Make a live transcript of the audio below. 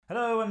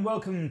Hello and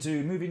welcome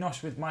to Movie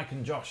Nosh with Mike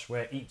and Josh,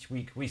 where each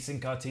week we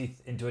sink our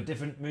teeth into a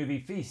different movie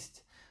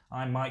feast.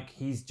 I'm Mike,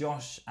 he's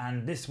Josh,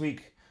 and this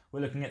week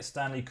we're looking at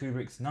Stanley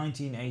Kubrick's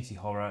 1980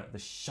 horror, The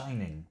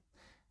Shining.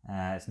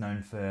 It's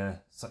known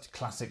for such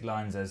classic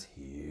lines as,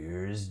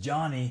 "Here's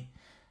Johnny,"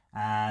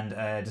 and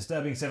a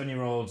disturbing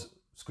 7-year-old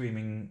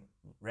screaming,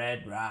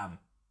 "Red Rum,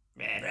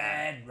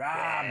 Red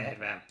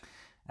Rum."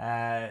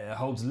 It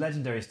holds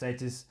legendary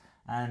status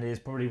and is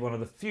probably one of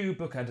the few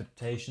book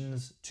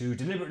adaptations to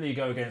deliberately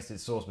go against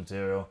its source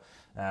material,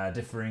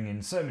 differing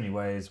in so many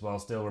ways while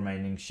still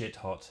remaining shit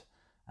hot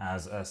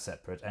as a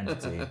separate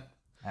entity.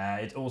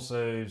 It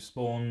also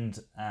spawned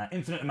an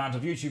infinite amount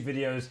of YouTube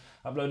videos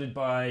uploaded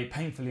by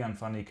painfully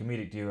unfunny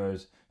comedic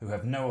duos who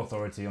have no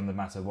authority on the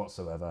matter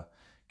whatsoever.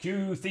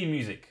 Cue theme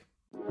music.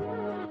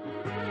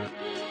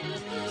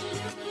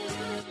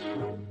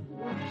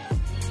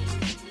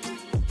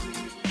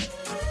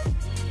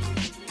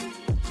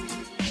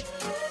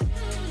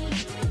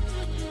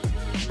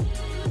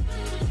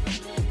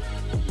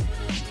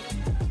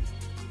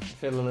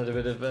 Feel a little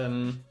bit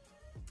of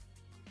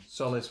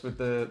solace with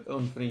the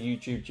unfunny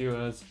YouTube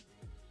duos.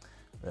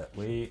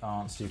 We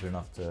aren't stupid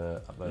enough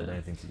to upload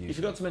anything to YouTube. You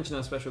forgot to mention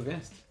our special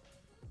guest,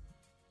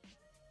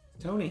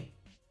 Tony.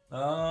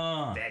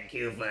 Ah, Thank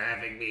you for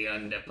having me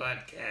on the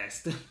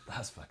podcast.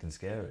 that's fucking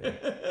scary.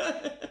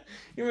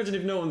 You imagine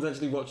if no one's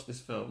actually watched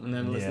this film and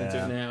then listening to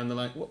Yeah. it now and they're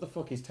like, "What the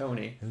fuck is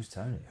Tony?" Who's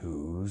Tony?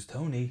 Who's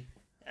Tony?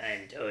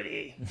 I'm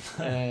Tony.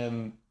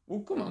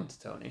 We'll come on to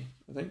Tony,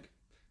 I think.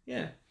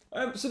 Yeah.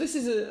 So this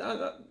is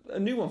a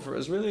new one for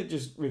us, really,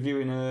 just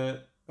reviewing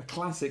a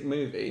classic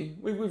movie.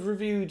 We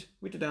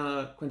did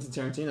our Quentin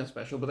Tarantino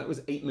special, but that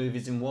was 8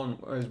 movies in one,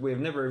 whereas we have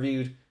never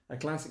reviewed a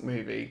classic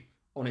movie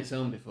on its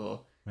own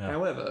before. Yeah.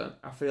 However,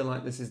 I feel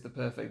like this is the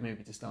perfect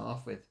movie to start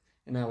off with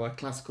in our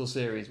classical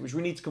series, which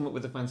we need to come up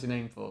with a fancy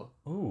name for.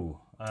 Ooh,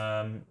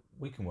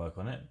 we can work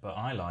on it, but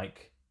I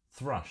like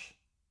Thrush.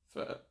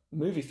 For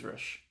Movie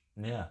Thrush.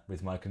 Yeah,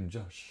 with Mike and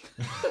Josh.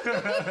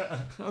 I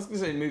was going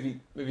to say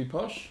movie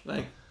posh,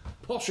 like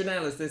posh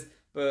analysis,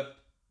 but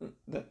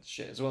that's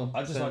shit as well.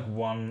 I just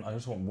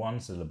want one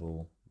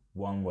syllable,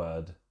 one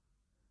word.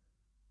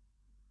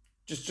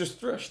 Just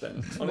Thrush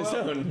then, on its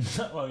own.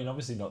 Well, I mean,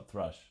 obviously not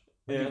Thrush.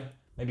 Yeah.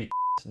 Maybe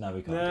no,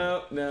 we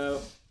can't.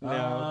 No.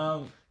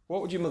 No.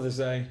 What would your mother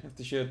say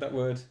if she heard that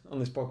word on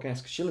this podcast?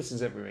 Because she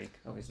listens every week,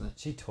 obviously.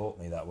 She taught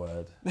me that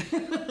word.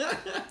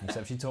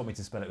 Except she taught me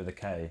to spell it with a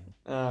K.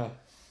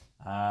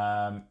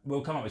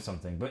 We'll come up with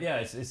something. But yeah,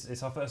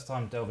 it's our first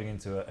time delving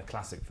into a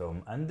classic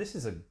film. And this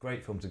is a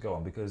great film to go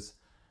on because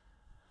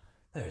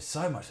there is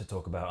so much to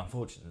talk about.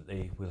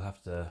 Unfortunately, we'll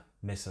have to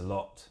miss a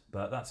lot,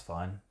 but that's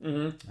fine.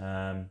 Mm-hmm.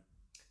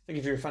 I think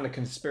if you're a fan of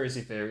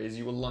conspiracy theories,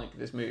 you will like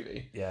this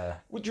movie. Yeah.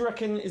 Would you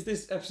reckon, is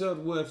this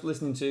episode worth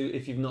listening to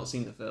if you've not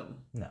seen the film?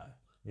 No.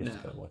 You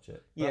just got to watch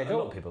it. Yeah, But a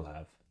lot of people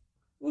have.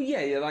 Well,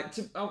 yeah, like,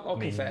 I'll I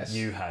mean, confess.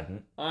 you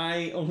hadn't.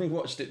 I only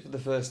watched it for the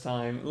first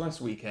time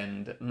last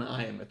weekend, and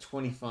I am a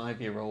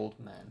 25-year-old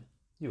man.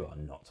 You are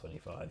not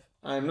 25.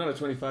 I am not a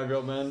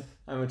 25-year-old man.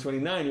 I'm a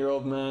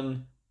 29-year-old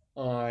man.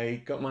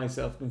 I got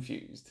myself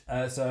confused.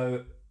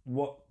 So,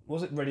 what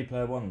was it? Ready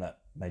Player One that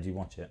made you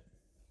watch it?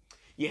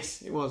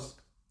 Yes, it was.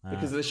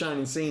 Because of the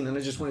Shining scene, and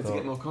I just wanted to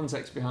get more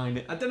context behind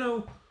it. I don't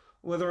know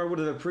whether I would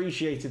have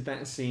appreciated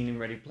that scene in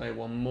Ready Player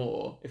One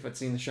more if I'd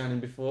seen The Shining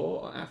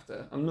before or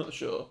after. I'm not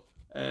sure.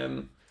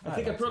 I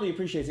think I'd probably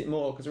appreciate it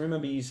more, because I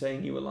remember you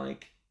saying you were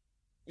like,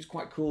 it was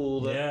quite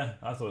cool that Yeah,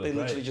 I thought it was they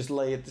great. literally just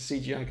layered the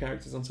CGI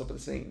characters on top of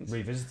the scenes.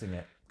 Revisiting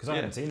it. Because I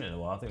hadn't seen it in a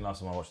while. I think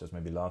last time I watched this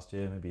maybe last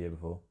year, maybe year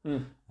before.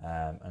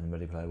 And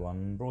Ready Player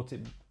One brought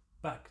it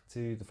back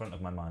to the front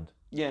of my mind.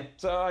 Yeah,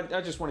 so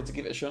I just wanted to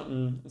give it a shot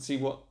and see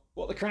what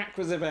the crack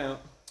was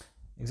about.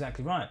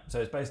 Exactly right.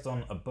 So it's based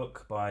on a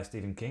book by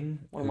Stephen King.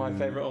 One of my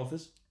favourite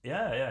authors.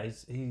 Yeah,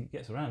 he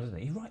gets around, doesn't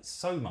he? He writes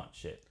so much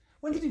shit.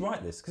 When did he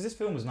write this? Because this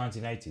film was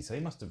 1980, so he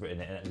must have written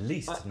it in at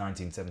least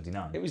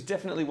 1979. It was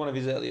definitely one of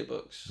his earlier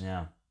books.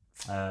 Yeah.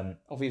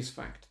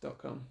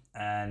 Obviousfact.com.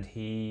 And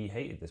he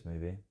hated this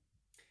movie.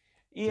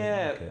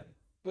 Yeah, Didn't like it.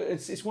 but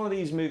it's one of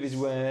these movies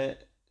where,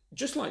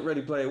 just like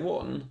Ready Player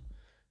One,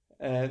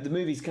 the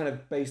movie's kind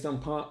of based on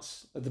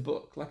parts of the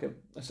book, like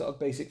a sort of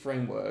basic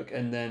framework,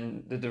 and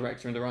then the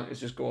director and the writers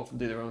just go off and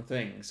do their own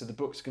thing. So the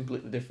book's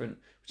completely different,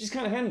 which is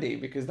kind of handy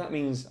because that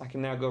means I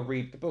can now go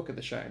read the book of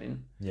The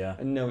Shining Yeah.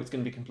 and know it's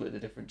going to be completely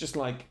different. Just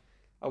like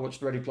I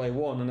watched Ready Player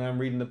One and now I'm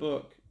reading the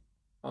book,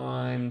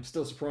 I'm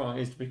still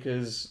surprised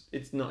because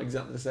it's not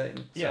exactly the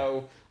same. Yeah.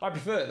 So I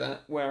prefer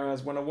that,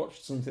 whereas when I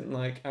watched something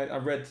like, I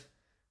read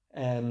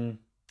The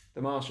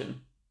Martian,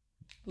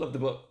 loved the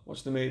book,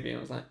 watched the movie, and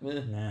I was like,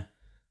 meh. Yeah.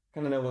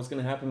 Kind of know what's going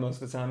to happen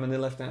most of the time, and they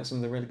left out some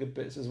of the really good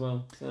bits as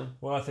well. So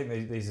Well, I think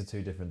these are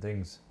two different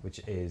things, which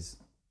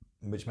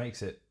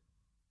makes it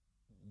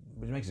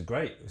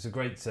great. It's a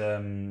great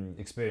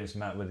experience, no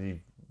matter whether you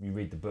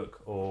read the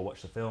book or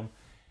watch the film.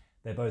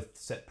 They're both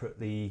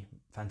separately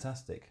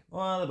fantastic.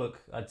 Well, the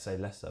book, I'd say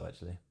less so,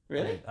 actually.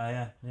 Really?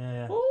 Yeah.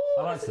 Oh,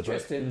 I like that's the book.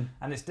 interesting.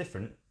 And it's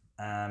different.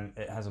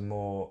 It has a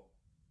more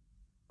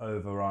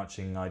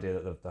overarching idea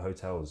that the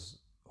hotel's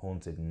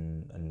haunted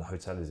and the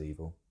hotel is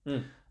evil.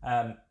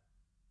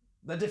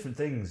 They're different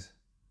things.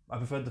 I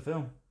preferred the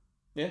film.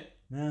 Yeah?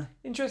 Yeah.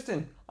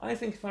 Interesting. I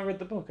think if I read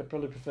the book, I'd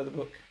probably prefer the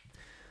book.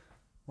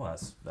 Well,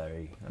 that's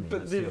very...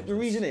 but the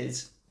reason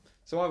is...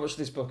 So I watched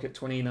this book at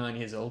 29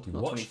 years old, not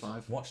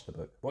 25. Watched the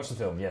book. Watched the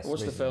film, yes.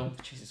 Watched the film.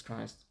 Jesus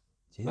Christ.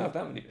 Jesus. I have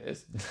that many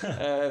beers.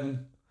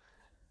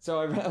 So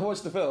I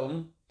watched the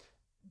film,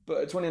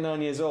 but at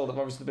 29 years old, I've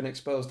obviously been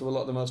exposed to a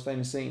lot of the most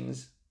famous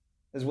scenes,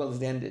 as well as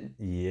the ending.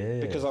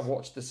 Yeah. Because I've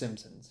watched The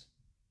Simpsons.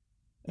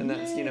 And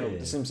that's,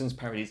 The Simpsons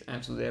parodies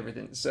absolutely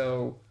everything.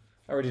 So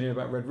I already knew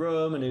about Red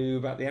Rum, I knew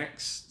about the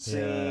axe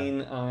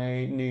scene,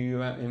 I knew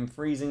about him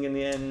freezing in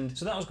the end.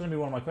 So that was going to be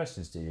one of my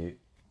questions to you.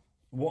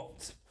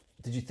 What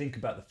did you think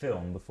about the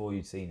film before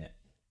you'd seen it?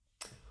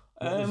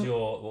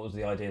 What was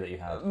the idea that you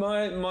had?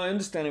 My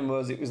understanding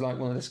was it was like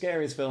one of the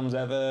scariest films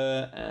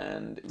ever,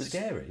 and it was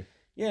scary.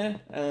 Yeah,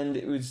 and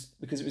it was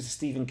because it was a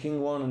Stephen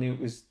King one, and it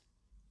was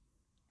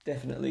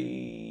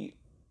definitely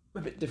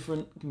a bit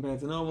different compared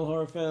to normal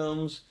horror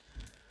films.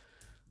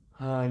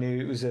 I knew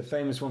it was a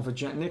famous one for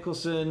Jack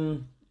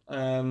Nicholson.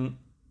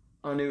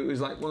 I knew it was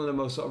like one of the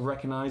most sort of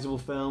recognisable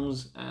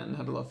films and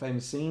had a lot of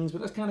famous scenes,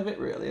 but that's kind of it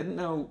really. I didn't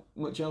know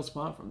much else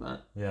apart from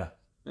that. Yeah.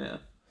 Yeah.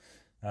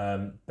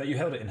 But you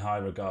held it in high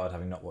regard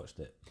having not watched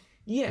it.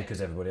 Yeah.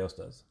 Because everybody else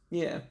does.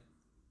 Yeah.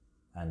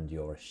 And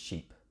you're a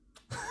sheep.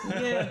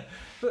 Yeah.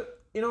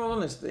 But in all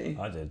honesty...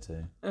 I did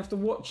too. After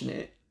watching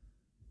it,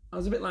 I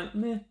was a bit like,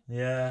 meh.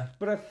 Yeah.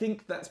 But I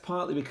think that's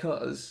partly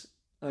because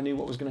I knew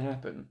what was going to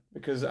happen.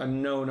 Because I'd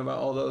known about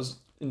all those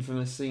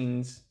infamous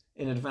scenes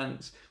in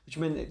advance, which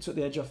meant it took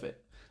the edge off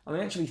it. And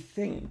I actually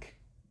think,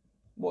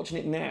 watching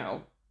it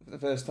now for the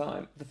first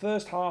time, the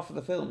first half of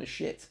the film is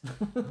shit.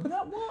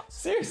 What?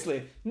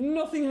 Seriously,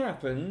 nothing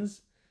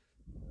happens.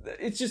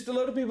 It's just a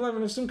lot of people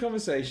having some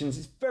conversations.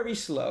 It's very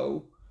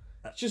slow.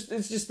 It's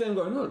just them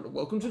going, oh,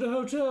 welcome to the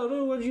hotel.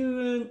 Oh, why don't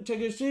you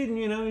take a seat and,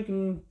 you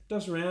can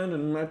toss around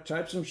and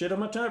type some shit on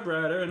my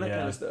typewriter and that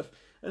kind of stuff.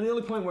 And the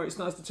only point where it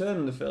starts to turn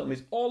in the film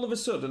is all of a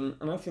sudden,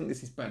 and I think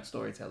this is bad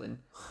storytelling,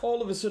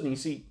 all of a sudden you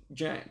see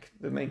Jack,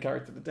 the main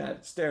character, the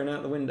dad, staring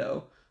out the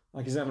window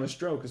like he's having a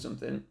stroke or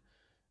something.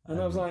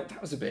 And I was like, that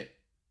was a bit...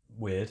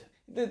 weird.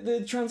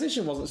 The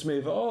transition wasn't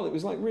smooth at all. It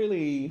was like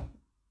really...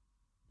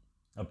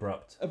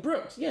 Abrupt,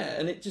 yeah.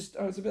 And it just...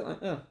 I was a bit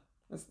like, oh,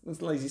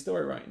 that's lazy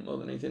story writing more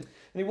than anything.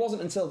 And it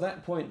wasn't until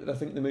that point that I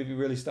think the movie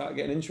really started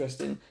getting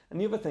interesting. And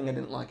the other thing I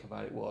didn't like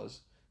about it was...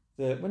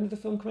 when did the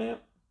film come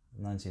out?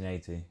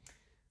 1980.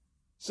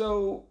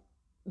 So,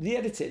 the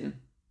editing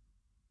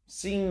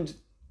seemed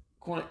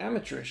quite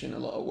amateurish in a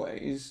lot of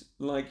ways.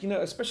 Like,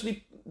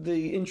 especially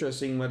the intro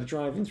scene where they're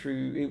driving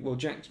through... Well,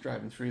 Jack's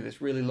driving through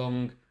this really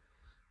long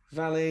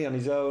valley on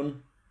his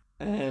own,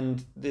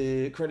 and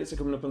the credits are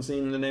coming up on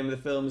seeing the name of the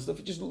film and stuff.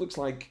 It just looks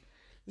like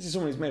this is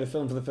someone who's made a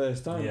film for the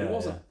first time. Yeah, it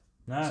wasn't.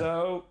 Yeah. No.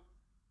 So,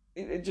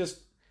 it just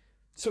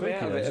took me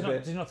out of it a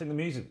bit. Do you not think the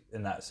music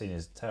in that scene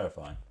is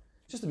terrifying?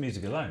 Just the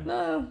music alone.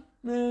 No.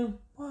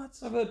 What?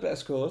 I've heard better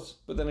scores,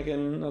 but then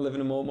again, I live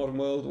in a more modern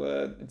world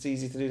where it's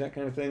easy to do that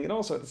kind of thing. And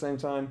also at the same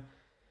time,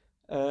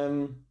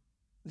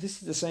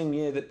 this is the same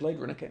year that Blade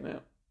Runner came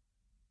out.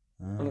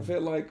 And I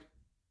feel like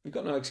we've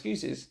got no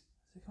excuses.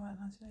 Did it come out in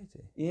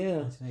 1980?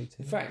 Yeah.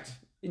 1982. In fact,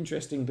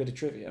 interesting bit of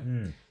trivia.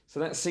 So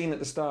that scene at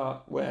the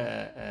start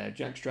where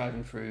Jack's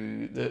driving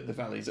through the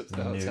valleys up to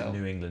the hotel.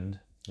 New England.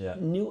 Yeah.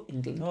 New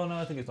England. Oh, no,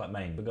 I think it's like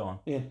Maine, but go on.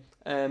 Yeah.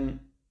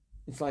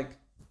 It's like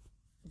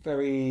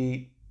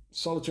very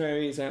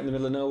solitary. It's out in the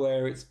middle of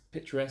nowhere. It's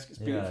picturesque. It's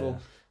beautiful. Yeah.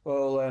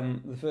 Well,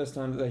 the first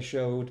time that they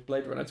showed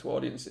Blade Runner to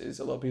audiences,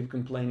 a lot of people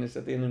complained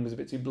that the ending was a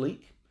bit too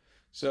bleak.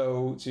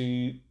 So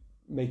to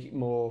make it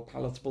more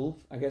palatable,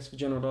 I guess, for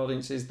general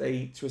audiences,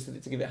 they twisted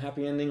it to give it a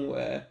happy ending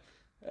where,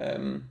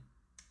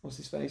 what's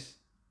his face?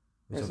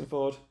 Harrison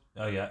Ford.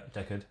 Oh yeah,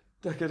 Deckard.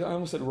 I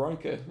almost said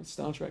Riker. It's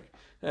Star Trek.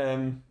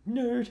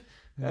 Nerd.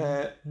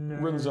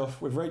 Runs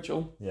off with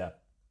Rachel. Yeah.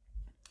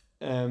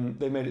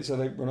 They made it so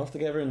they run off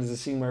together, and there's a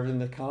scene where they're in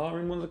the car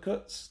in one of the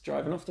cuts,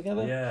 driving off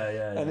together.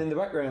 Yeah. And in the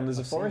background, there's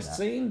a forest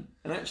scene,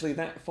 and actually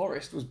that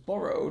forest was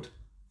borrowed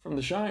from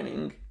The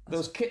Shining.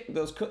 Those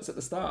cuts at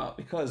the start,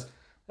 because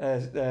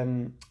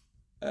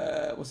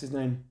what's his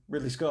name?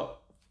 Ridley Scott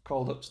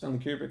called up Stanley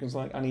Kubrick and was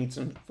like, I need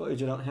some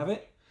footage, I don't have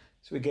it.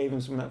 So we gave him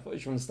some of that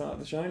footage from the start of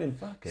The Shining.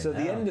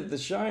 The end of The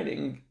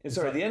Shining...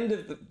 the end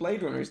of the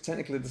Blade Runner is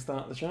technically the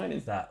start of The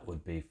Shining. That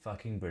would be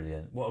fucking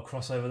brilliant. What a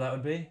crossover that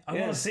would be. I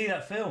want to see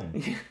that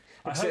film.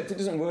 Except it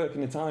doesn't work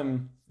in the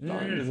time,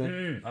 does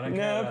it? I don't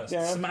care about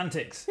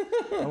semantics.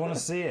 I want to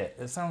see it.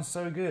 It sounds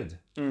so good.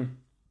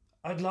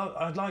 I'd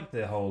like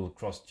the whole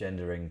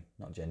genrering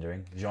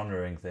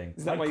thing.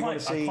 Is that why you want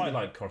to see... I quite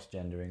like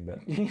cross-gendering,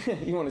 but...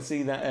 You want to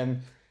see that...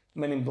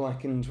 Men in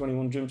Black and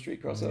 21 Jump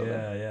Street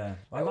crossover. Yeah.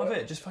 I love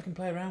it. Just fucking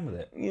play around with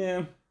it.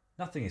 Yeah.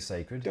 Nothing is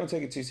sacred. Don't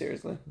take it too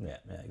seriously. Yeah,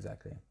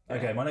 exactly.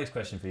 Okay, my next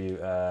question for you.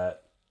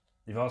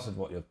 You've answered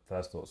what your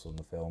first thoughts on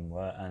the film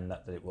were, and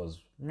that it was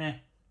meh.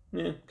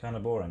 Yeah. Kind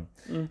of boring.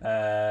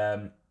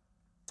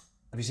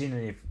 Have you seen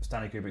any of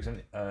Stanley Kubrick's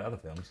other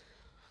films?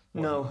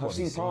 No, What I've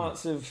seen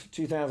parts of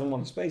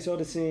 2001: Space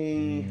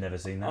Odyssey. Never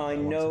seen that. I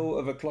want know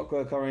of A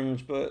Clockwork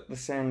Orange, but the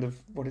sound of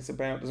what it's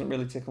about doesn't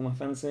really tickle my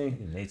fancy.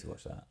 You need to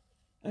watch that.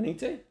 I need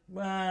to.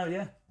 Well,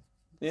 yeah.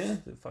 Yeah.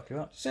 It'll fuck you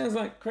up. Sounds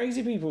like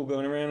crazy people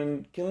going around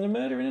and killing and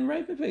murdering and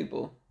raping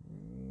people.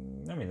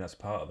 I mean, that's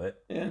part of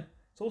it. Yeah.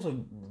 It's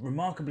also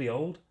remarkably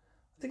old.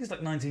 I think it's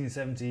like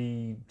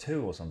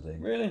 1972 or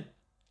something. Really?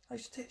 Like,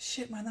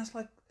 shit, man, that's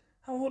like...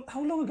 How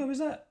long ago is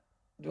that?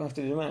 Do I have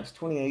to do the maths?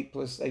 28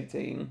 plus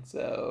 18,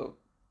 so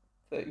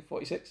 30,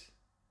 46. Is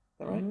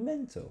that right?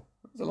 Mental.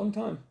 It's a long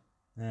time.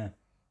 Yeah.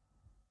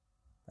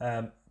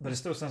 But it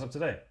still stands up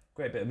today.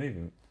 Great bit of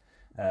movie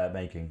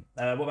making.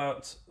 What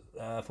about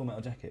Full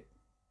Metal Jacket?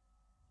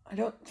 I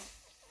don't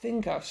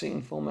think I've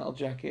seen Full Metal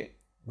Jacket.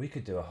 We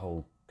could do a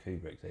whole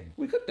Kubrick thing.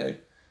 We could do.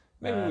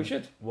 Maybe we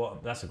should.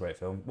 That's a great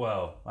film.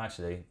 Well,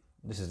 actually,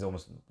 this is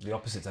almost the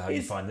opposite to how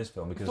you find this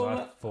film, because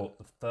I thought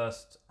the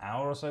first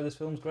hour or so of this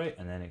film's great,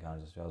 and then it kind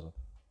of just trails off.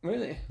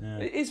 Really? Yeah.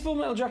 Is Full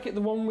Metal Jacket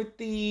the one with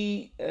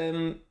the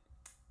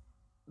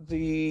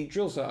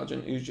drill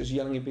sergeant who's just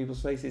yelling in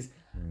people's faces?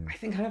 I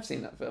think I have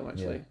seen that film,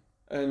 actually.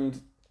 Yeah.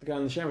 And the guy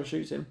in the shower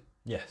shoots him.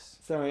 Yes.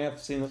 So I have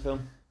seen that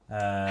film.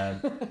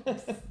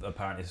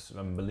 Apparently it's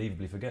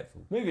unbelievably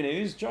forgetful. Movie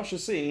news, Josh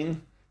has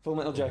seen Full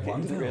Metal Jacket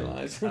and didn't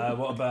realise.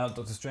 What about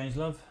Dr.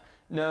 Strangelove?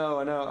 No,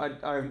 I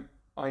know.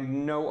 I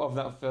know of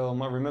that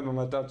film. I remember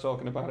my dad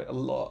talking about it a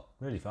lot.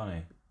 Really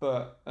funny.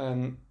 But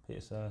Peter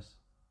Sellers.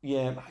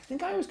 Yeah, I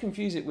think I always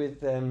confuse it with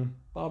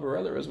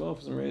Barbarella as well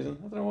for some reason.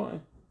 I don't know why.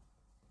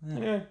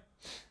 Yeah.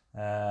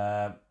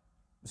 Anyway.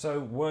 So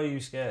were you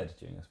scared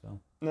during this film?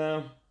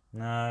 No.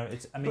 No,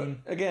 But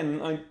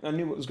again, I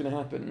knew what was going to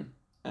happen,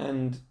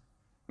 and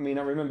I mean,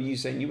 I remember you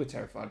saying you were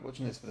terrified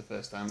watching this for the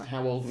first time.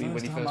 How old were you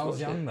when you first watched it? I was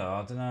young though.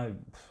 I don't know.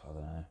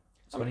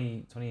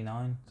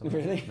 29?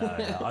 Really? No,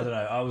 I don't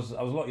know. I was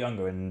a lot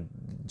younger, and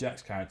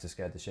Jack's character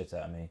scared the shit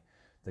out of me.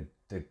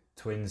 The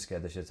twins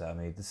scared the shit out of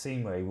me. The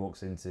scene where he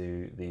walks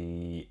into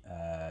the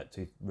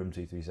room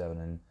 237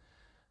 and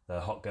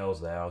the hot girl's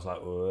there, I was like,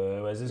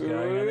 where's this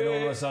going? And then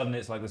all of a sudden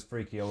it's like this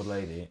freaky old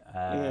lady.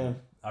 I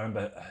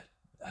remember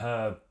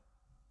her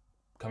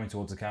coming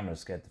towards the camera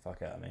scared the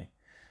fuck out of me.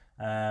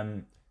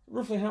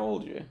 Roughly how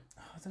old are you?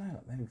 I don't know,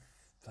 like maybe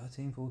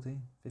 13,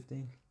 14,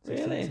 15,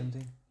 16, really?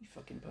 17. You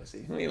fucking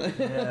pussy.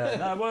 Yeah,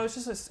 no, well, it's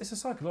a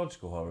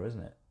psychological horror,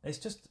 isn't it? It's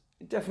just...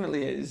 It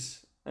definitely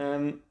is.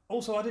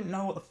 Also, I didn't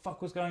know what the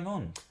fuck was going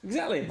on.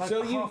 Exactly. Like,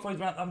 so halfway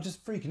through, I'm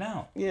just freaking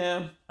out.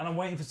 Yeah. And I'm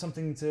waiting for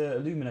something to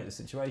illuminate the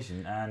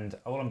situation, and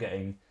all I'm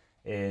getting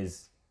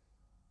is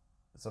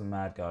some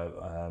mad guy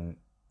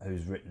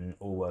who's written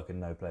all work and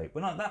no play.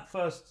 When I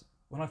first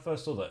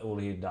saw that all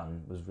he had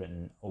done was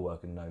written all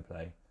work and no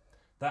play,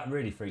 that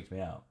really freaked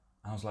me out.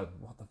 I was like,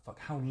 what the fuck?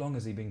 How long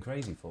has he been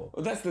crazy for?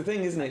 Well, that's the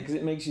thing, isn't it? Because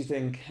it makes you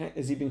think,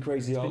 has he been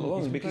crazy all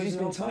along? Because he's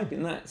been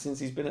typing that since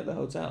he's been at the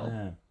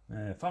hotel.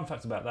 Yeah. Fun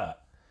fact about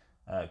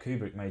that,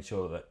 Kubrick made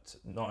sure that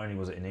not only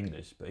was it in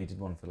English, but he did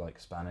one for like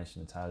Spanish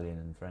and Italian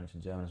and French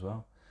and German as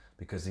well,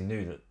 because he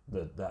knew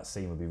that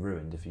scene would be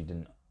ruined if you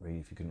couldn't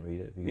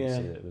read it, if you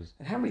couldn't see that it was...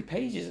 And how many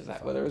pages is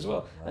that were there as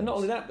well? And not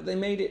only that, but they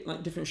made it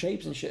like different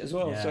shapes and shit as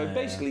well. So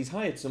basically he's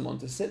hired someone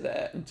to sit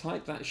there and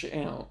type that shit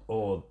out.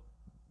 Or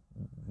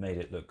made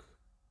it look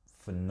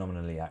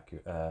phenomenally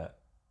accurate,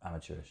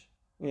 amateurish.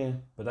 Yeah.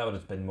 But that would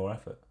have been more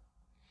effort.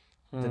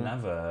 Didn't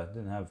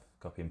have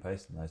copy and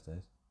paste in those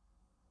days.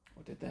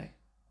 Or did they?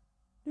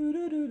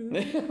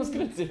 I was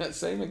going to do that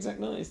same exact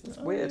noise. That's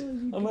weird.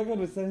 Oh my god,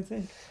 we're the same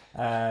thing.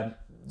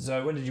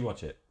 So when did you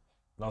watch it?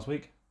 Last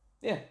week?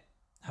 Yeah.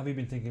 Have you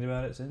been thinking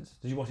about it since?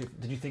 Did you watch it?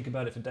 Did you think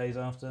about it for days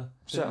after?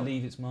 Did it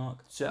leave its mark?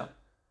 So,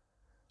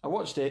 I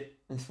watched it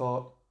and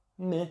thought,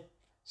 meh.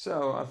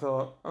 So I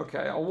thought,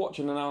 okay, I'll watch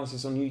an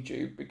analysis on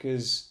YouTube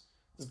because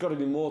there's got to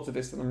be more to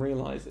this than I'm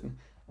realising.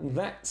 And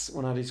that's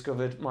when I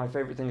discovered my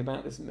favourite thing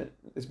about this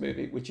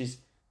movie, which is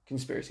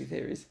conspiracy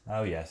theories.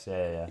 Oh yes,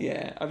 yeah.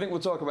 Yeah, I think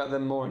we'll talk about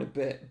them more in a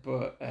bit,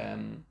 but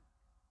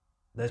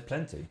there's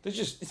plenty.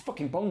 It's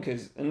fucking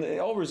bonkers, and it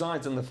all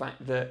resides on the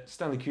fact that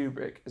Stanley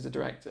Kubrick, as a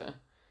director,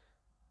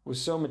 was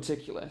so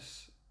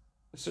meticulous,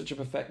 such a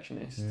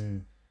perfectionist,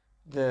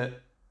 that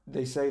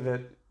they say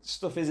that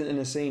stuff isn't in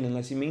a scene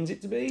unless he means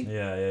it to be.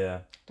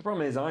 Yeah. The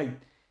problem is I,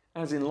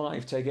 as in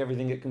life, take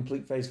everything at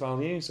complete face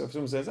value. So if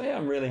someone says, hey,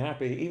 I'm really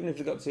happy, even if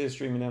they've got tears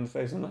streaming down the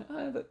face, I'm like,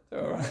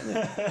 they're all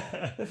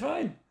right. They're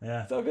fine.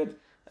 Yeah. It's all good.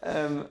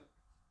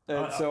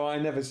 So I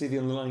never see the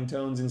underlying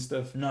tones and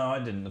stuff. No, I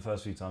didn't the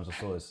first few times I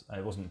saw this.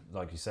 It wasn't,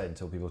 like you said,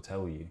 until people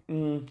tell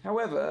you.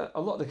 However,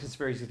 a lot of the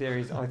conspiracy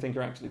theories I think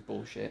are absolute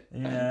bullshit.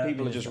 Yeah, and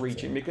people are just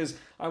reaching, because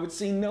I would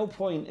see no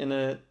point in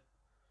a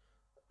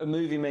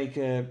movie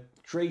maker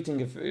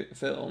creating a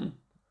film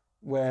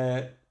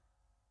where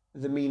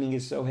the meaning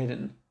is so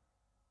hidden.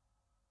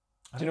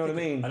 Do you know what I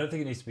mean? I don't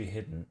think it needs to be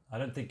hidden. I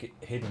don't think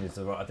hidden is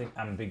the right... I think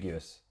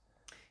ambiguous.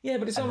 Yeah,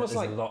 but it's almost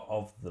like... There's a lot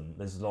of them.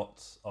 There's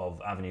lots of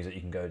avenues that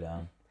you can go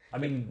down. I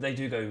mean, they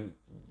do go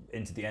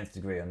into the nth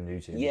degree on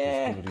YouTube.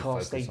 Yeah, of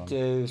course they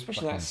do.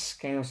 Especially that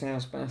Scouse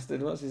House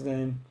bastard. What's his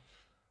name?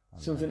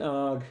 Something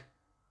arg.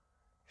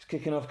 He's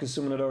kicking off because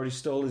someone had already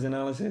stole his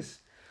analysis.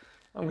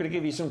 I'm going to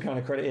give you some kind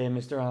of credit here,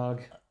 Mr.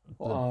 Arg.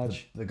 Or Arg.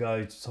 The guy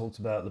who talked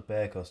about the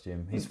bear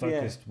costume. He's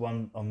focused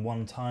on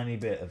one tiny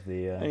bit of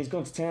the... And he's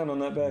gone to town on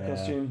that bear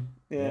costume.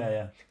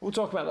 Yeah. We'll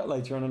talk about that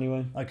later on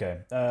anyway. Okay,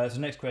 so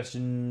next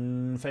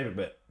question, favourite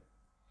bit?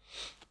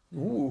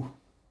 Ooh.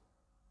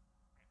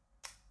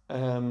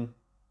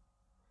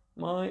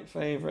 My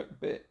favourite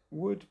bit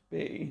would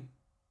be,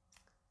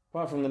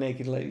 apart from the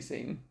naked lady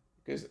scene,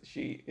 because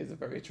she is a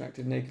very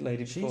attractive naked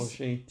lady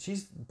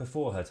She's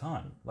before her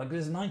time. Like,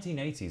 there's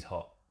 1980s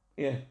hot.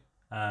 Yeah.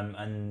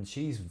 And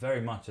she's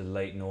very much a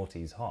late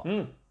noughties hot.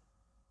 Mm.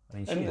 I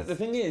mean, and the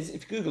thing is,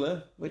 if you Google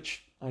her,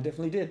 which I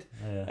definitely did,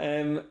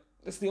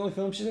 that's the only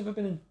film she's ever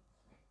been in.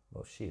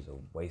 Well, she's a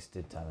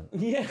wasted talent.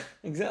 Yeah,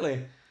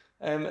 exactly.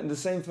 And the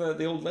same for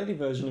the old lady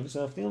version of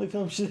herself, the only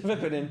film she's ever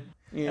been in.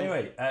 Yeah.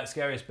 Anyway,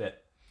 scariest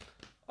bit?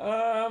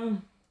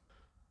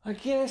 I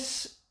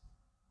guess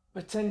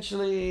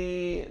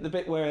potentially the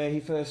bit where he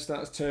first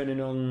starts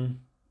turning on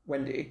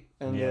Wendy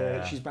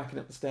and she's backing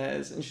up the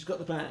stairs and she's got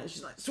the bat and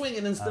she's like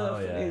swinging and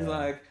stuff and he's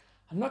like,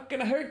 I'm not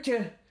gonna hurt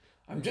you,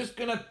 I'm just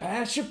gonna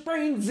bash your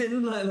brains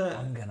in like that.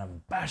 I'm gonna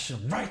bash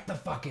them right the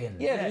fuck in.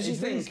 Yeah, it's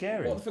very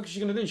scary. What the fuck is she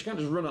gonna do? She can't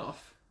just run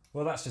off.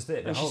 Well, that's just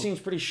it. And she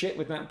seems pretty shit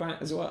with that bat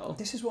as well.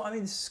 This is what I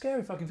mean. This is a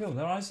scary fucking film.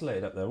 They're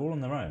isolated up there, all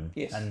on their own.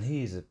 Yes. And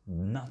he's a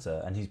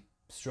nutter, and he's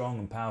strong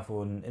and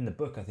powerful. And in the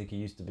book, I think he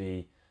used to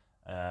be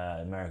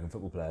American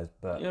football players,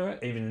 but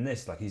even in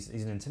this, like he's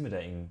an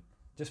intimidating,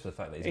 just for the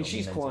fact that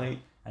he's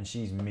and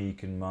she's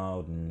meek and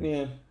mild,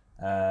 and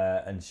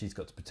and she's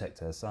got to protect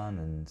her son,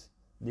 and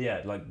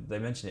like they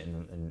mention it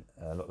in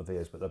a lot of the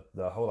videos, but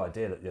the whole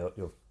idea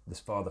that this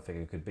father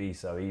figure could be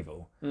so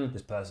evil,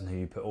 this person who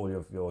you put all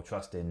of your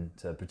trust in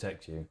to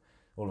protect you,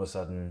 all of a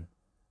sudden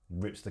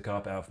rips the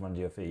carpet out from under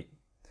your feet.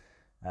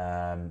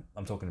 I'm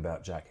talking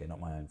about Jack here, not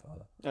my own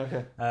father.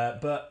 Okay.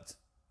 But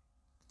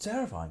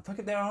terrifying. Fuck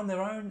it, they're on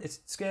their own. It's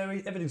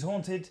scary. Everything's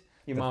haunted.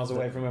 You're miles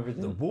away from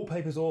everything. The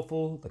wallpaper's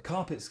awful. The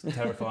carpet's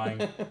terrifying.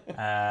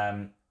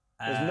 There's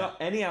not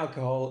any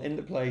alcohol in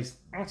the place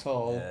at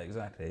all. Yeah,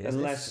 exactly.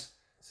 Unless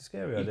it's a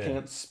scary idea. You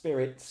can't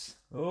spirits.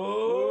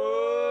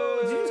 Oh,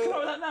 did you just come up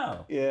with that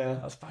now? Yeah.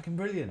 That was fucking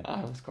brilliant.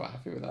 I was quite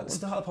happy with that. Let's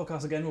start the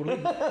podcast again.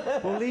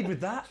 We'll lead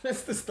with that.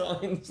 That's the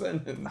starting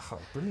sentence. Oh,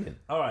 brilliant.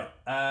 All right.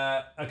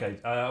 Okay.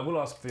 I will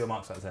ask for your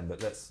marks out of 10,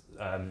 but let's.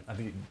 I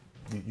think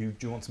do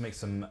you want to make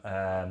some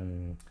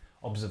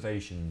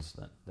observations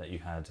that you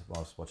had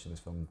whilst watching this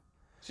film?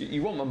 So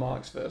you want my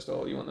marks first,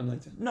 or you want them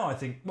later? No, I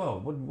think. Well,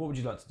 what would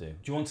you like to do? Do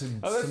you want to?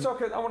 I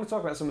want to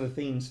talk about some of the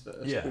themes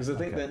first. Yeah. Because I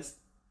think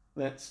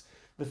that's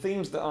the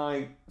themes that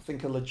I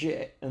think are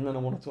legit, and then I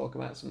want to talk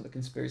about some of the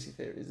conspiracy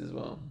theories as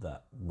well.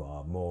 That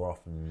more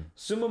often.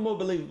 Some are more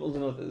believable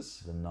than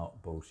others. Than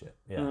not bullshit.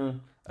 Yeah.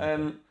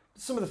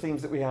 Some of the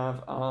themes that we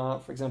have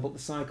are, for example, the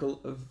cycle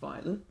of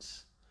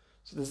violence.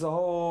 So there's the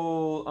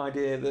whole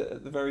idea that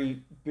at the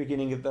very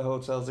beginning of the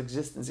hotel's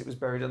existence, it was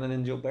buried on an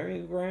Indian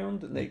burial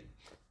ground, and let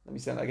me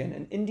say that again,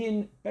 an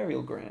Indian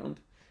burial ground,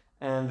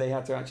 and they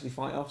had to actually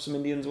fight off some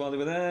Indians while they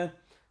were there.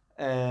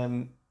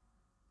 On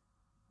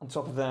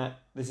top of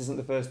that, this isn't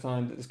the first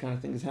time that this kind of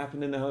thing has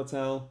happened in the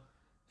hotel.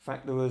 In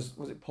fact, there was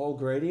it Paul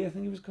Grady, I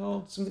think he was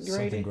called?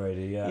 Something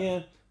Grady, yeah.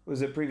 Yeah,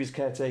 was a previous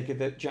caretaker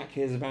that Jack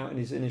hears about in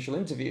his initial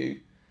interview,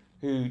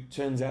 who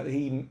turns out that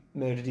he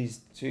murdered his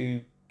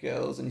two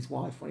girls and his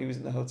wife when he was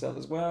in the hotel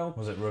as well.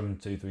 Was it room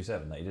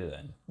 237 that he did it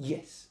in?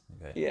 Yes.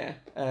 Okay. Yeah.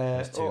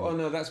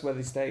 No, that's where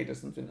they stayed or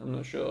something. I'm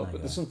not sure.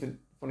 But there's something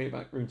funny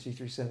about room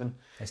 237.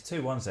 It's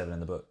 217 in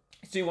the book.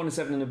 It's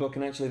 217 in the book,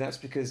 and actually that's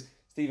because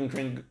Stephen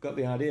King got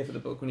the idea for the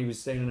book when he was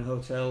staying in a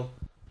hotel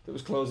that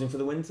was closing for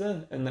the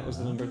winter, and that was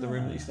the number of the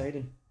room that he stayed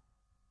in.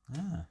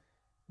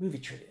 Movie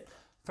trivia.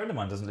 A friend of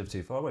mine doesn't live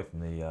too far away from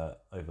the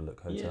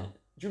Overlook Hotel. Yeah.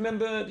 Do you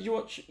remember, did you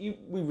watch,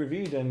 we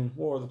reviewed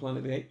War of the Planet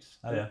of the Apes.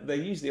 Oh, yeah. They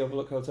used the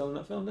Overlook Hotel in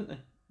that film, didn't they?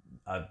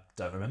 I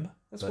don't remember.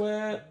 That's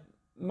where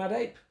Bad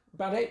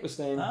Ape was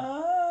staying.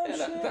 Oh,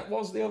 shit. That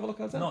was the Overlook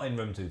Hotel. Not in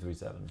room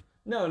 237.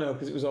 No,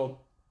 because it was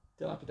all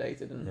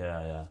dilapidated. And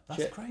yeah.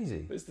 That's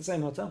crazy. But it's the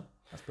same hotel.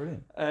 That's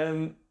brilliant.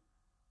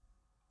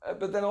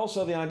 But then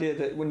also the idea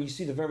that when you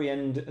see the very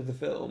end of the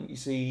film, you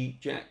see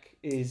Jack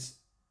is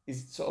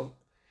sort of,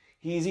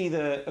 he's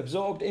either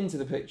absorbed into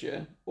the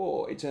picture,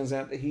 or it turns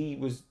out that he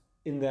was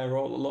in there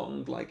all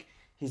along. Like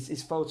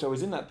his photo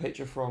is in that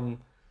picture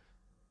from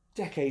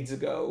decades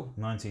ago,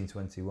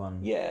 1921.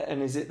 Yeah,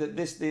 and is it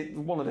that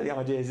one of the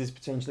ideas is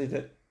potentially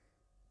that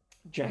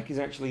Jack is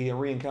actually a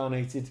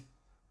reincarnated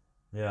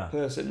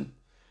person,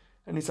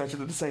 and it's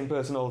actually the same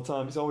person all the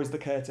time. It's always the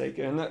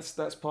caretaker, and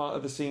that's part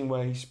of the scene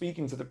where he's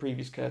speaking to the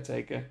previous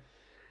caretaker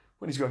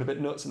when he's going a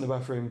bit nuts in the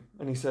bathroom,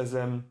 and he says,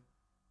 "Well,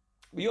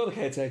 you're the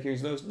caretaker." He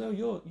goes, "No,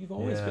 you've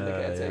always been the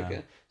caretaker."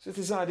 Yeah. So it's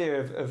this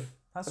idea of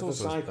that's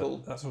also a cycle.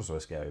 That's also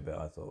a scary bit,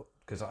 I thought,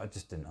 because I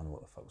just didn't know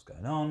what the fuck was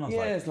going on. I was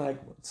it's like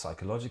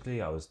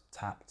psychologically, I was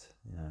tapped.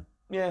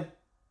 Yeah.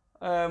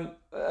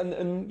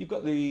 And you've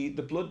got the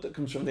blood that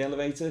comes from the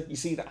elevator. You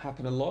see that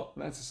happen a lot.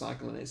 That's a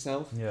cycle in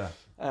itself. Yeah.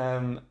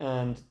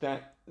 And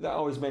that that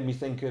always made me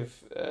think of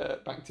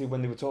back to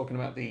when they were talking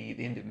about the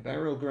Indian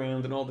burial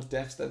ground and all the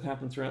deaths that have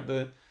happened throughout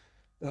the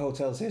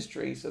hotel's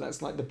history. So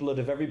that's like the blood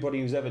of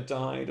everybody who's ever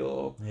died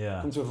or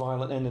come to a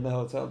violent end in the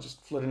hotel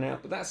just flooding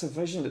out. But that's a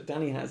vision that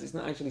Danny has. It's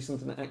not actually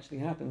something that actually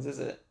happens, is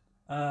it?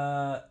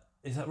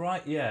 Is that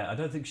right? Yeah, I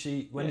don't think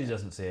Wendy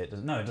doesn't see it.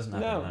 No, it doesn't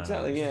happen. No,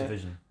 exactly, it's just a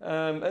vision.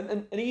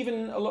 And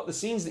even a lot of the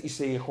scenes that you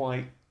see are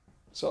quite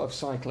sort of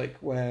cyclic,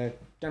 where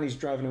Danny's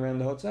driving around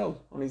the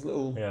hotel on his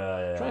little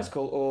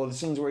tricycle, or the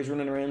scenes where he's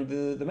running around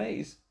the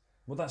maze.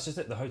 Well, that's just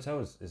it. The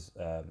hotel is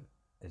the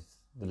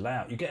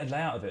layout. You get a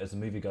layout of it as the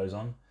movie goes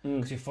on,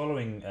 because you're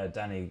following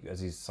Danny as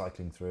he's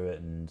cycling through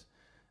it,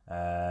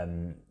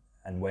 and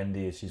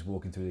Wendy as she's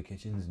walking through the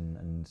kitchens,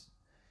 and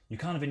you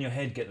kind of in your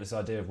head get this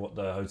idea of what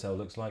the hotel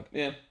looks like.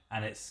 Yeah.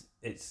 And it's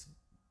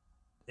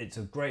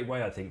a great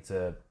way, I think,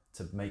 to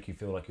make you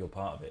feel like you're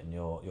part of it and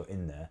you're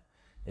in there,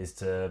 is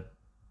to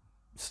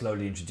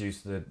slowly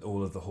introduce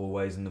all of the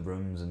hallways and the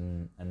rooms,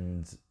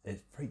 and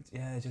it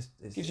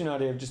gives you an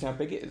idea of just how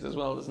big it is as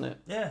well, doesn't it?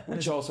 Yeah.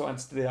 Which also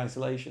adds to the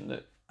isolation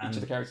that each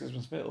of the characters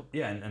must feel.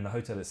 Yeah, and the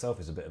hotel itself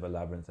is a bit of a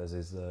labyrinth, as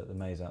is the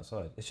maze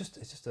outside. It's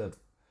just a.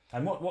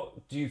 And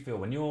what do you feel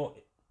when you're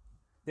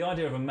the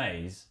idea of a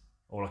maze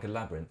or like a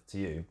labyrinth to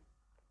you?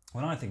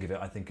 When I think of it,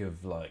 I think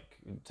of like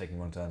taking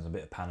wrong turns, a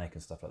bit of panic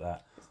and stuff like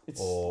that,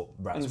 or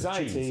rats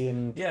anxiety with cheese.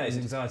 and it's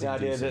anxiety. The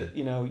idea that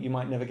you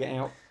might never get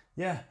out.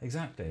 Yeah,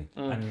 exactly.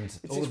 And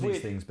all of these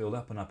things build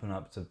up and up and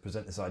up to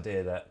present this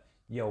idea that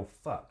you're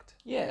fucked.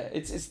 Yeah,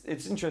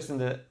 it's interesting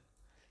that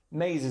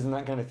mazes and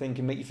that kind of thing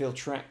can make you feel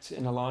trapped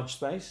in a large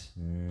space.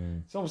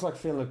 It's almost like a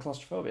feeling of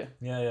claustrophobia.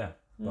 Yeah.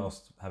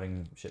 Whilst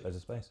having shitloads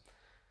of space.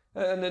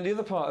 And then the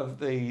other part of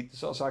the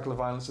sort of cycle of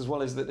violence as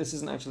well is that this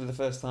isn't actually the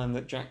first time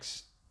that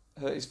Jack's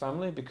hurt his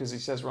family, because he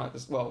says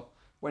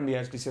Wendy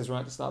actually says right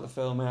at the start of the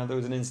film how there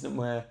was an incident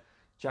where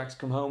Jack's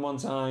come home one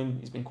time,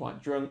 he's been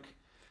quite drunk,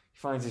 he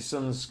finds his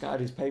son's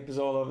scattered his papers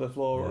all over the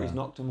floor, or he's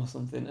knocked him or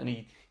something, and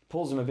he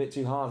pulls him a bit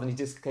too hard and he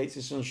dislocates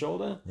his son's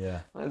shoulder.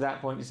 Yeah. And at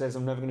that point he says,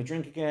 I'm never going to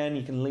drink again,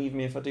 you can leave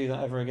me if I do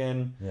that ever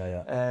again.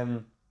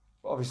 But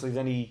obviously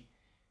then he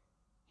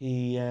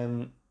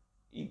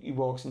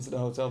walks into the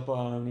hotel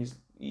bar and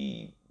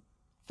he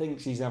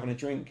thinks he's having a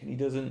drink and he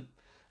doesn't.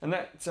 And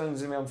that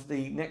turns him on to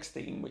the next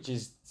theme, which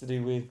is to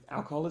do with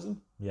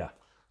alcoholism. Yeah.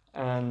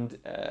 And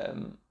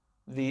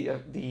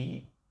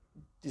the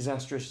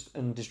disastrous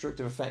and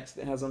destructive effects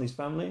that it has on his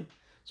family.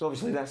 So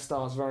obviously that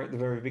starts right at the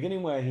very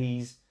beginning, where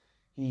he's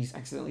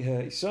accidentally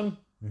hurt his son,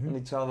 and they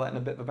tell that in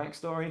a bit of a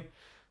backstory.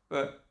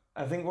 But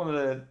I think one of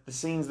the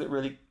scenes that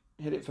really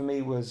hit it for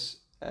me was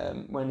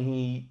when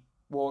he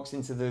walks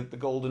into the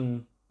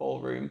golden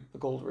ballroom, the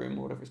gold room,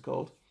 or whatever it's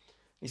called.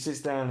 He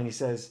sits down and he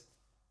says,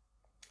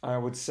 I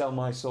would sell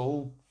my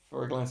soul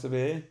for a glass of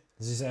beer.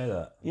 Does he say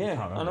that?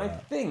 Yeah, and I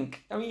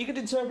think, you could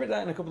interpret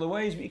that in a couple of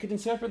ways, but you could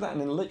interpret that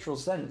in a literal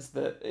sense,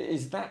 that it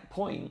is that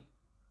point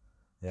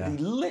that he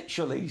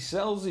literally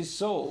sells his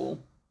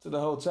soul to the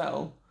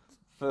hotel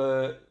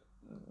for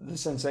the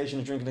sensation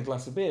of drinking a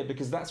glass of beer,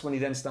 because that's when he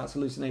then starts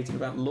hallucinating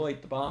about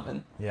Lloyd, the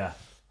barman,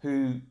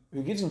 who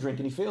gives him drink,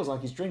 and he feels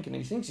like he's drinking,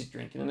 and he thinks he's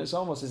drinking, and it's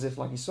almost as if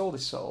like he sold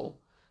his soul,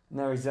 and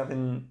now he's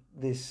having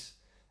this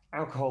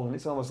alcohol, and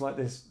it's almost like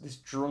this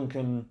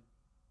drunken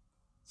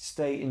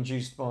state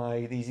induced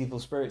by these evil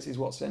spirits is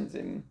what sends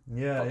him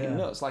fucking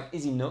nuts. Like,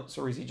 is he nuts,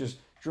 or is he just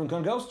drunk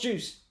on ghost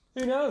juice?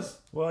 Who knows?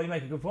 Well, you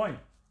make a good point.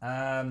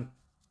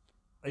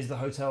 Is the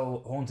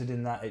hotel haunted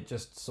in that it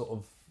just sort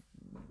of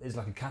is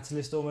like a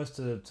catalyst almost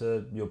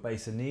to your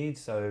basic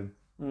needs? So,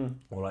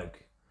 or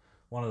like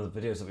one of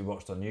the videos that we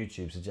watched on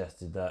YouTube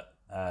suggested that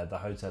the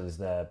hotel is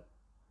there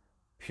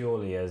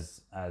purely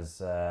as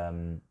a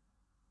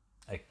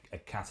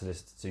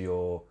catalyst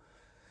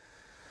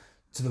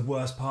to the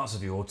worst parts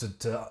of you, or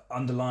to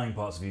underlying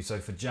parts of you. So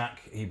for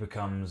Jack, he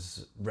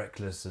becomes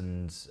reckless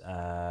and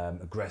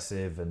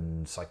aggressive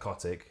and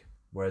psychotic,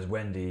 whereas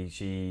Wendy,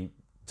 she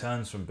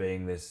turns from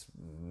being this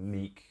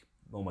meek,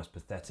 almost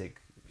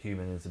pathetic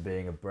human into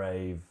being a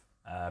brave,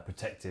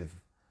 protective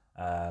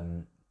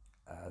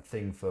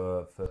thing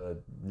for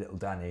little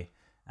Danny.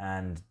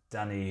 And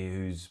Danny,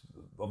 who's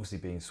obviously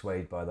being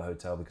swayed by the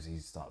hotel because he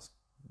starts,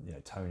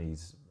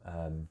 Tony's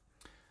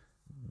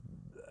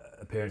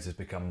appearances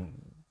become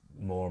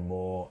more and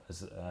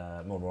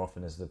more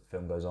often as the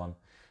film goes on.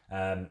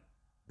 But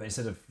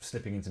instead of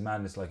slipping into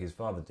madness like his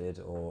father did,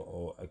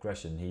 or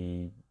aggression,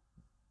 he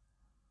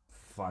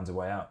finds a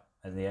way out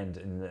in the end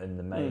in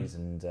the maze.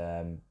 And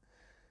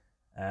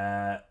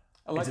I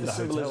like the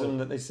symbolism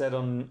that they said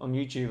on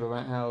YouTube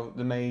about how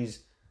the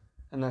maze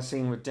and that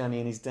scene with Danny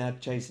and his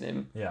dad chasing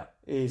him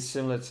is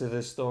similar to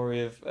the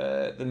story of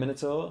the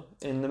Minotaur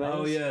in the maze.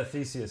 Oh yeah,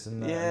 Theseus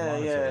and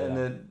and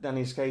the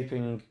Danny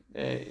escaping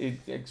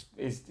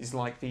is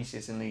like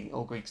Theseus in the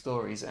old Greek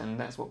stories, and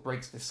that's what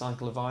breaks this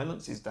cycle of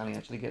violence. Is Danny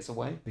actually gets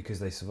away because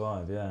they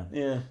survive?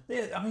 Yeah.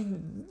 I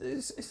mean,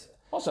 it's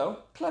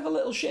also clever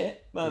little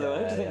shit, by the way,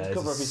 to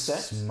cover up his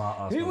sets.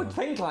 Who would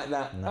think like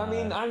that? No. I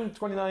mean, I'm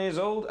 29 years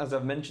old, as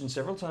I've mentioned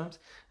several times,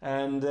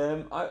 and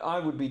I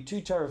would be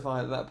too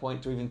terrified at that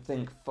point to even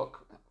think,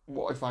 fuck,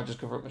 what if I just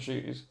cover up my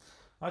shoes?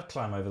 I'd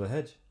climb over the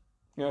hedge.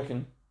 You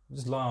reckon?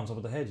 Just lie on top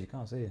of the hedge. You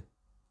can't see you.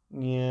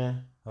 Yeah.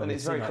 Oh, And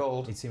it's very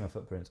cold. You'd see my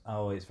footprints.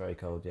 Oh, it's very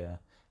cold. Yeah.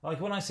 Like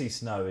when I see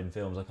snow in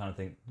films, I kind of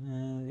think,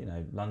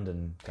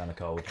 London kind of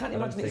cold. I can't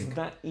imagine it's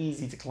that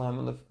easy to climb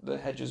on the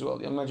hedge as well.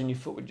 I imagine your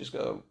foot would just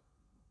go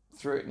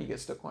through it and you get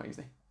stuck quite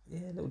easily.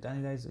 Yeah, little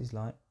Danny Days, he's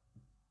light.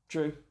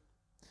 True.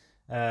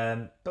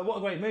 But what a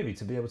great movie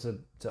to be able to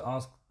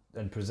ask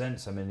and present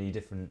so many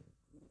different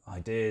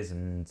ideas,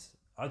 and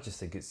I just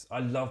think I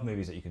love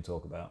movies that you can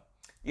talk about.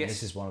 Yes. And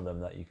this is one of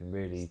them that you can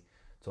really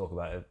talk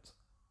about it,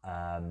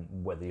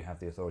 whether you have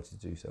the authority to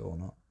do so or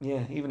not.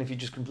 Yeah, even if you're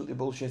just completely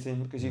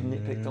bullshitting because you've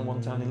nitpicked on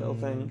one tiny little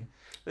thing.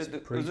 There's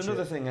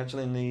another thing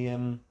actually in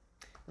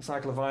the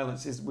Cycle of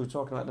Violence is we were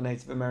talking about the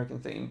Native American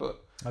theme,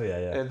 but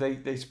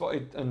they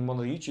spotted in one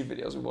of the YouTube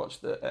videos we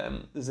watched that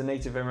there's a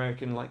Native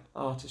American like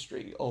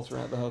artistry all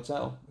throughout the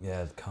hotel.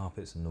 Yeah, the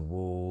carpets and the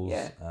walls,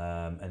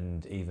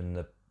 and even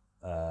the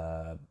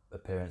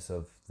appearance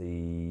of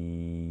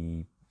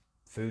the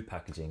food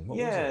packaging. What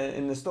was it?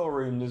 In the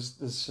storeroom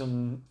there's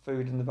some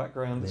food in the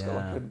background that's got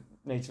like a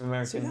Native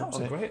American. See, that was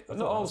on great.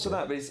 Not also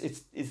that, but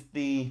it's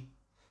the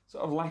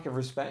sort of lack of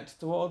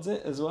respect towards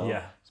it as well.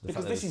 Yeah,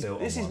 because this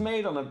is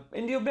made on a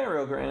Indian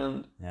burial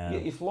ground. Yeah.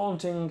 Yet you're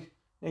flaunting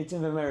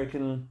Native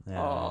American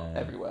art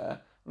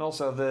everywhere, and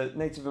also the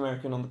Native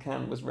American on the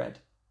can was red,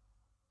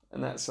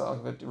 and that's sort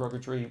of a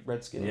derogatory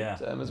redskin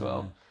term as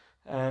well.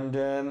 And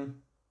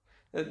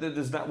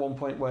there's that one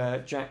point where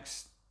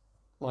Jack's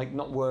like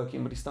not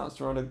working, but he starts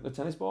throwing a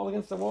tennis ball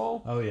against the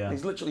wall. Oh yeah. And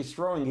he's literally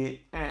throwing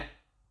it at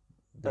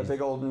a big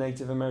old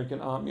Native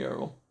American art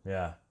mural.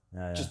 Yeah.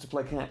 Just to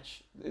play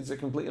catch. It's a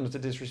complete and utter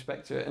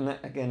disrespect to it, and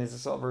that again is a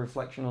sort of a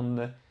reflection on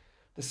the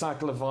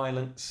cycle of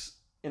violence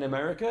in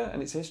America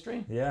and its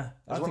history. Yeah,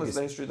 as well as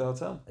the history of the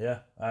hotel. Yeah,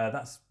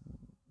 that's.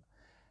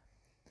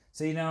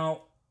 See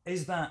now,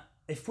 is that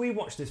if we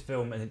watched this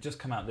film and it just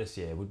come out this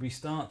year, would we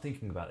start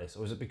thinking about this,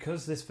 or is it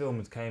because this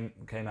film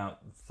came out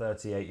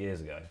 38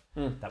 years ago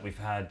that we've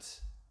had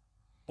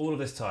all of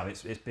this time?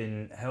 It's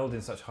been held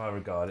in such high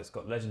regard. It's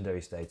got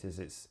legendary status.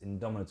 It's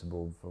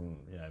indomitable from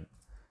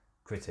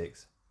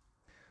critics.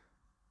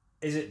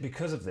 Is it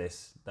because of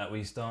this that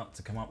we start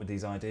to come up with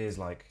these ideas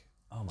like,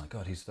 oh my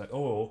God, he's like,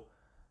 or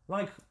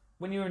like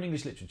when you were in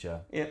English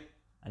literature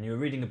and you were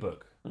reading a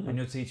book and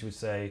your teacher would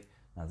say,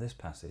 now this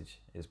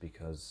passage is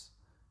because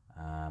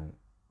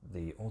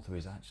the author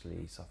is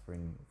actually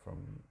suffering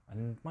from,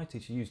 and my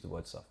teacher used the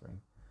word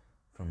suffering,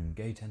 from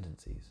gay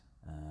tendencies.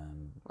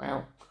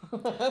 Wow.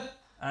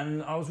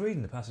 And I was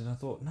reading the passage and I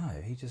thought, no,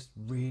 he just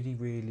really,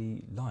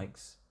 really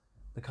likes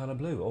the colour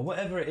blue or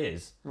whatever it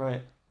is.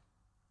 Right.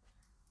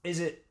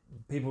 Is it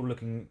people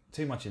looking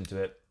too much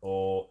into it,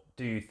 or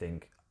do you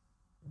think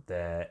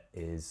there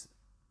is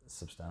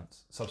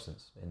substance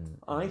in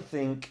I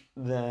think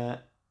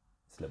that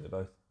it's a little bit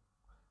both.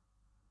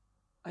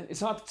 It's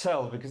hard to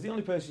tell because the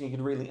only person you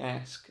could really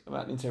ask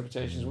about the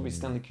interpretations would be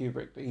Stanley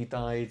Kubrick, but he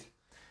died.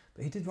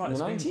 But he did write in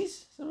the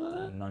 90s, something like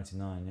that.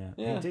 99,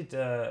 yeah.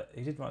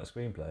 He did write a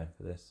screenplay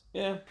for this.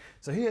 Yeah.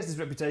 So he has this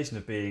reputation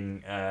of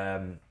being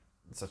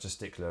such a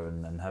stickler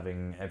and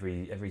having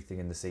everything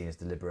in the scene is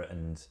deliberate,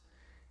 and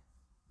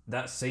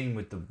that scene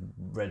with the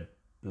red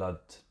blood,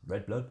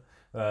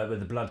 with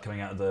the blood coming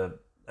out of the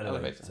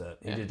elevator.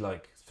 He did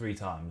like 3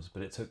 times,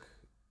 but it took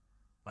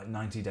like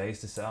 90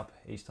 days to set up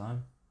each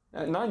time.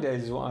 9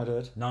 days is what I'd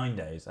heard. 9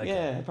 days. Okay.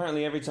 Yeah,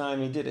 apparently every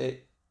time he did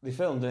it, they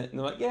filmed it and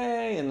they're like,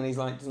 yay, and then he's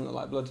like, doesn't look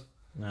like blood.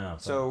 No.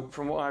 So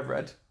from what I've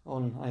read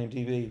on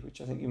IMDb, which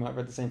I think you might have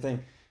read the same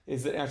thing,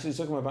 is that it actually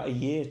took them about a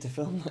year to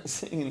film that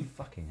scene.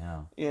 Fucking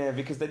hell. Yeah,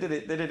 because they did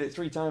it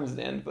 3 times at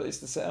the end, but it's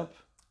the setup.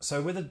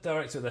 So with a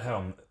director at the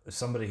helm,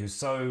 somebody who's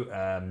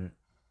so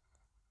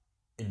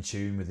in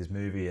tune with his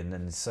movie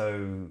and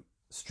so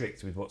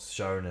strict with what's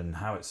shown and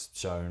how it's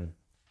shown,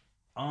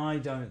 I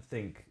don't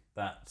think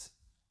that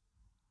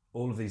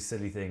all of these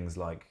silly things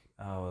like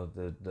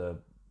the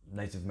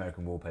Native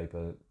American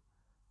wallpaper,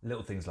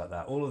 little things like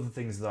that, all of the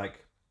things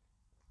like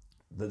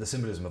the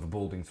symbolism of a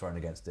ball being thrown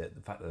against it,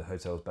 the fact that the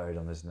hotel's buried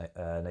on this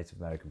Native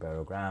American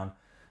burial ground,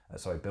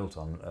 built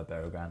on a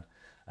burial ground,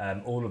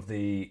 all of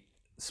the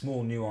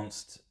small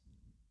nuanced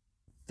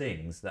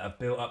things that have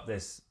built up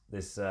this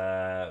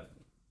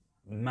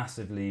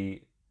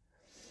massively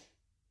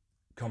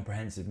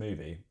comprehensive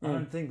movie. I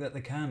don't think that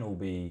they can all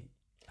be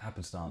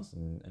happenstance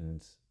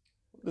and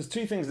there's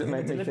 2 things that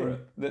make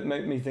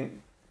me think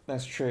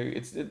that's true.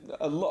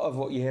 A lot of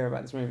what you hear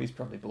about this movie is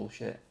probably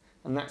bullshit,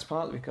 and that's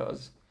partly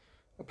because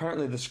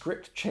apparently the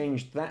script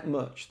changed that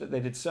much that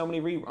they did so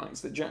many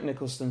rewrites that Jack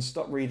Nicholson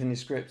stopped reading his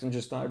script and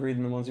just started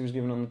reading the ones he was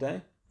given on the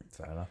day.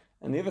 Fair enough.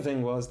 And the other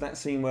thing was that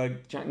scene where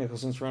Jack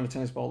Nicholson's throwing a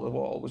tennis ball at the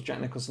wall was Jack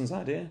Nicholson's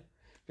idea,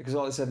 because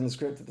all it said in the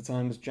script at the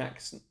time was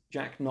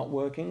Jack not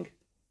working.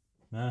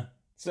 Yeah.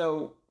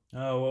 So.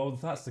 Oh, well,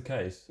 if that's the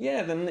case.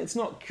 Yeah, then it's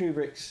not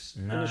Kubrick's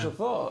initial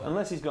thought,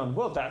 unless he's gone,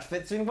 well, that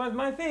fits in with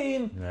my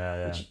theme.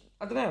 Yeah. Which,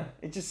 I don't know,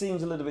 it just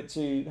seems a little bit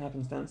too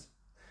happenstance.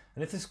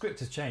 And if the script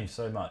has changed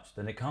so much,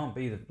 then it can't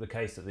be the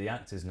case that the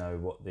actors know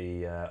what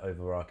the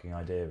overarching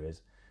idea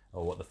is.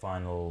 or what the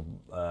final,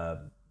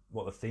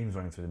 what the themes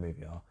running through the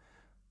movie are,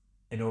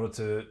 in order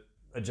to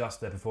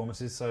adjust their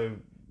performances. So,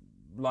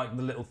 like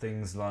the little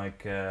things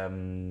like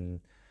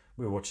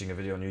we were watching a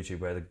video on YouTube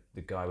where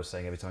the guy was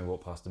saying every time he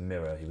walked past a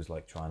mirror, he was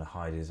like trying to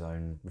hide his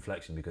own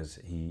reflection because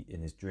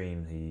in his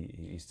dream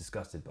he's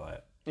disgusted by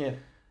it. Yeah.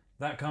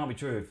 That can't be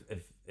true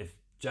if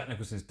Jack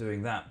Nicholson's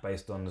doing that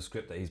based on the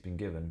script that he's been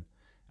given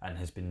and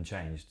has been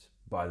changed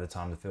by the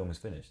time the film is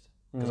finished.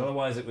 Because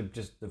otherwise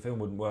the film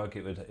wouldn't work.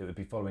 It would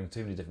be following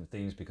too many different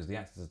themes because the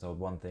actors are told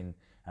one thing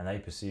and they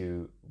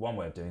pursue one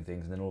way of doing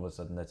things, and then all of a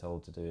sudden they're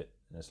told to do it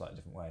in a slightly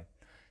different way.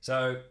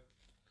 So,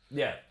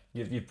 yeah,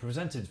 you've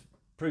presented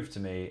proof to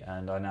me,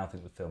 and I now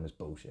think the film is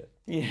bullshit.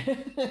 Yeah.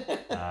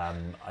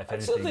 I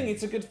still think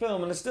it's a good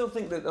film, and I still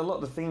think that a lot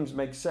of the themes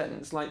make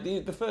sense. Like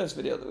the first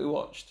video that we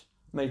watched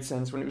made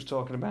sense when it was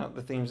talking about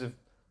the themes of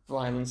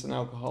violence and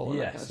alcohol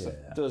and that kind of stuff.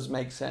 Yeah. Does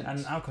make sense.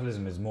 And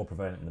alcoholism is more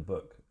prevalent in the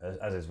book,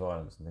 as is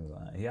violence and things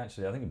like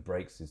that. I think he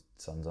breaks his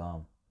son's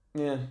arm.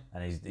 Yeah.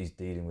 And he's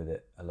dealing with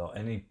it a lot.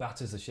 And he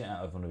batters the shit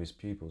out of one of his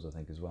pupils, I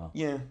think, as well.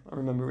 Yeah, I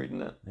remember reading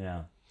that.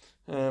 Yeah.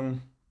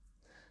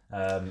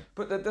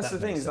 But that's the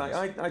thing, is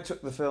like I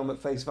took the film at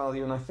face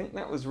value, and I think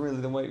that was really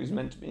the way it was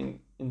meant to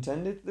be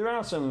intended. There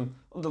are some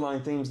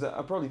underlying themes that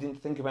I probably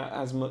didn't think about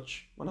as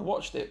much when I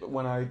watched it, but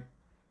when I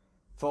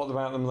thought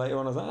about them later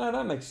on, I was like,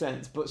 that makes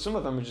sense. But some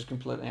of them are just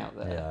completely out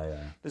there. Yeah.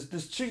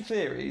 There's two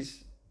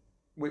theories,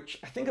 which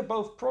I think are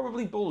both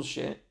probably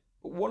bullshit,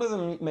 but one of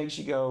them makes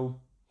you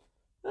go,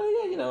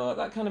 oh yeah,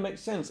 that kind of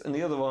makes sense, and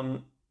the other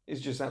one is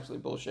just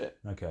absolute bullshit.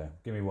 Okay,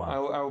 give me one.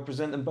 I will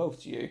present them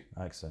both to you.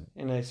 Excellent.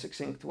 In a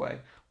succinct way.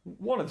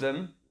 One of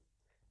them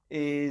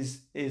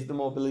is the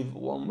more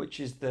believable one, which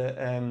is that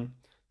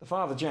the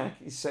father,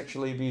 Jack, is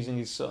sexually abusing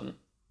his son,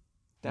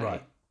 Danny.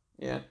 Right.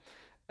 Yeah.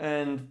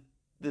 And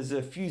there's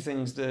a few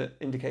things that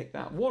indicate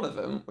that. One of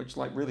them, which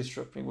really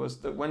struck me,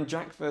 was that when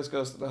Jack first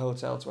goes to the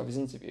hotel to have his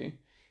interview,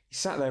 he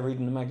sat there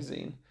reading the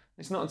magazine.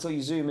 It's not until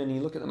you zoom in and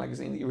you look at the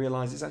magazine that you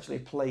realise it's actually a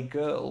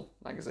Playgirl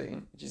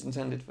magazine, which is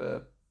intended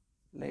for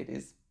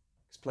ladies,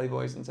 because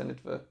Playboy is intended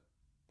for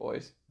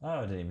boys. Oh,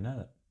 I didn't even know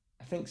that.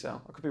 I think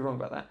so. I could be wrong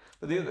about that.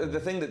 But the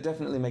thing that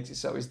definitely makes it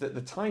so is that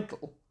the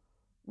title,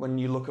 when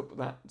you look up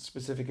that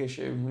specific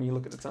issue, when you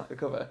look at the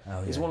cover,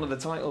 is one of the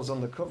titles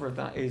on the cover of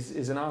that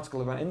is an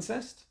article about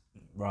incest.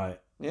 Right.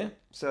 Yeah.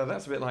 So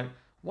that's a bit like,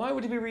 why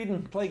would he be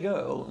reading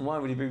Playgirl, and why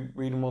would he be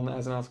reading one that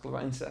has an article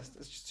about incest?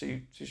 It's just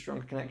too strong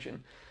a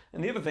connection.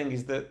 And the other thing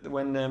is that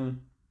when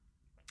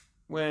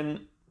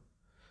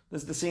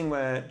there's the scene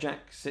where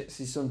Jack sits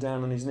his son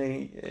down on his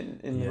knee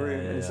in the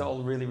room, and it's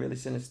all really, really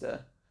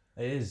sinister.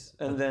 It is.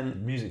 And then the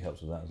music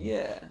helps with that as well.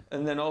 Yeah.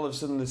 And then all of a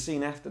sudden the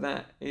scene after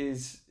that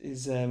is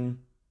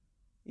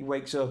he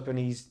wakes up, and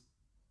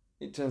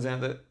it turns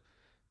out that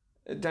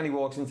Danny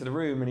walks into the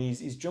room, and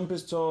his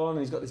jumper's torn, and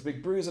he's got this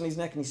big bruise on his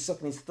neck, and he's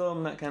sucking his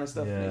thumb, that kind of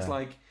stuff. Yeah.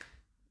 And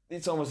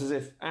it's almost as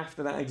if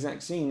after that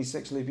exact scene he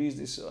sexually abused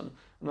his son,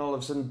 and all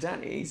of a sudden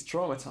Danny's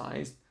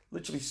traumatised,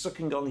 literally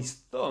sucking on his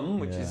thumb,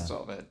 which is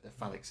sort of a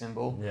phallic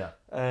symbol. Yeah.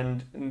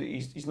 And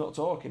he's not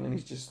talking, and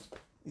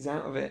he's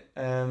out of it.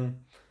 And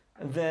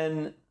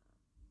then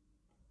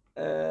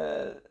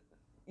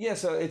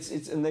so it's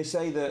and they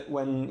say that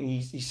when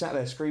he sat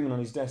there screaming on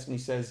his desk, and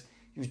he says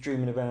he was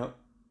dreaming about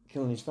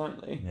killing his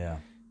family. Yeah.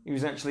 He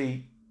was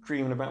actually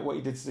dreaming about what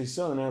he did to his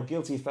son and how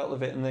guilty he felt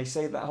of it. And they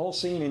say that whole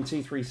scene in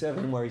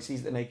 237 where he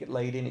sees the naked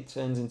lady and it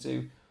turns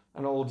into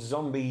an old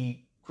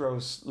zombie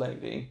gross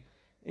lady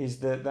is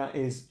that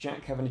is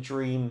Jack having a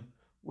dream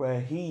where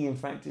he in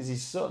fact is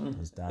his son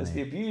as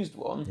the abused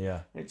one. Yeah.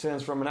 And it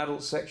turns from an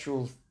adult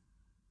sexual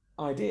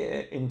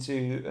idea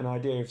into an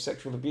idea of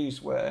sexual abuse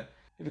where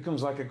it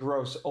becomes like a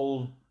gross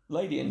old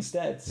lady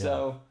instead. Yeah.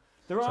 So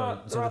there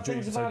are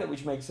things about it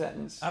which make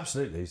sense.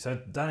 Absolutely. So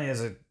Danny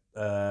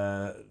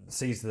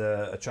sees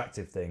the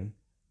attractive thing,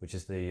 which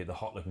is the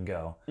hot looking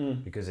girl,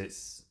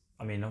 because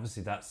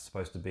obviously that's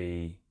supposed to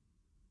be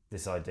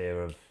this idea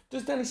of...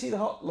 Does Danny see the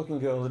hot looking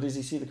girl, or does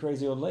he see the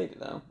crazy old lady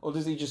though? Or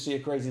does he just see a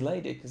crazy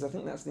lady? Because I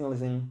think that's the only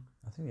thing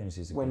I think he only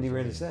sees Wendy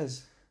really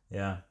says.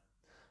 Yeah.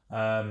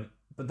 But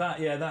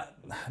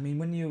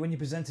when you're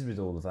presented with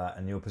all of that,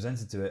 and you're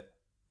presented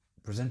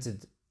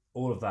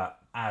all of that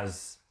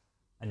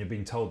and you're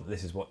being told that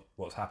this is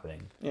what's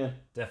happening,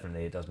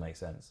 definitely it does make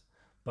sense.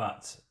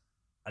 But,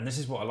 and this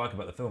is what I like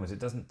about the film, is it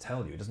doesn't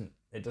tell you,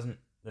 it doesn't,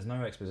 there's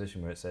no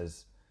exposition where it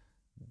says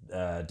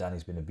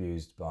Danny's been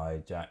abused by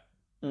Jack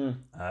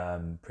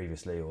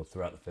previously or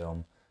throughout the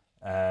film.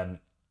 And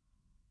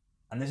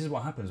this is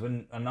what happens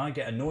and I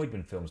get annoyed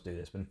when films do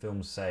this, when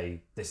films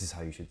say, this is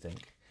how you should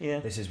think. Yeah.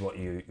 This is what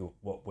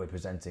what we're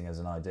presenting as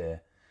an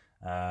idea.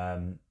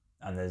 And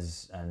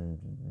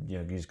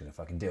you're just going to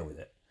fucking deal with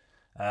it.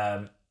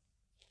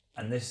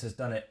 And this has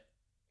done it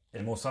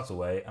in a more subtle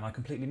way, and I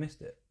completely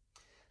missed it.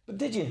 But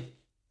did you?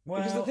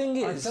 Well, because the thing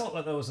is, I felt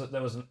like there was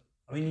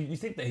you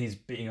think that he's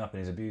beating up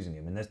and he's abusing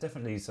him, and there's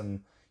definitely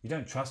some, you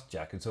don't trust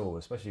Jack at all,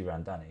 especially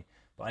around Danny.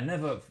 But I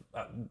never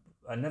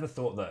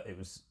thought that it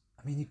was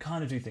I mean, you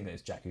kind of do think that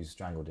it's Jack who's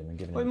strangled him and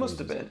given Well, him it must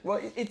have bruises. been.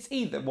 Well, it's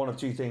either one of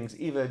two things.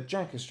 Either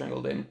Jack has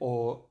strangled him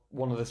or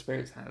one of the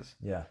spirits has.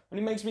 Yeah. And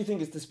it makes me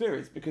think it's the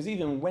spirits because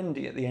even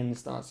Wendy at the end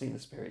starts seeing the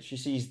spirits. She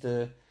sees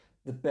the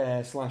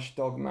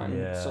bear/dog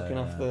man sucking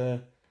off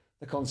the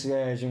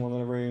concierge in one of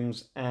the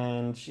rooms,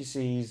 and she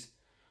sees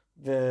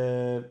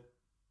the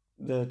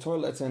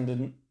toilet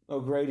attendant,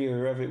 O'Grady or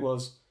whoever it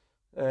was,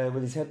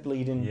 with his head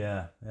bleeding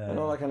and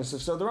all that kind of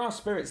stuff. So there are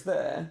spirits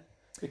there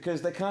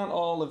because they can't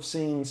all have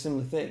seen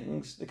similar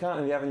things. They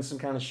can't be having some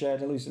kind of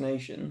shared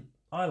hallucination.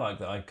 I like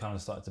that. I kind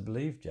of started to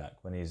believe Jack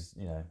when he's,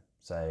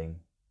 saying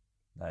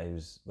that he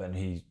was when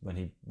he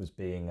was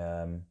being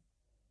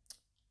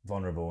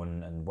vulnerable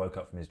and woke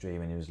up from his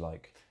dream and he was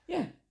like,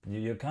 yeah,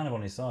 you're kind of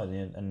on his side,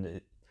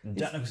 and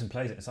Jack Nicholson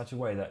plays it in such a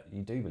way that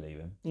you do believe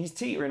him. He's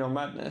teetering on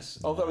madness.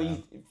 Although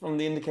he, from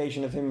the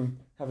indication of him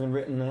having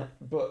written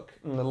that book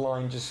and the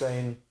line just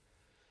saying,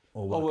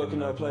 all work and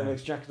no play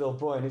makes Jack a dull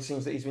boy, and it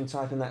seems that he's been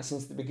typing that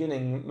since the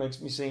beginning,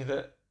 makes me see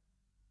that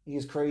he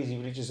is crazy,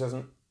 but he just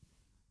hasn't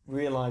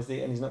realised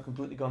it, and he's not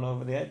completely gone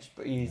over the edge,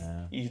 but he's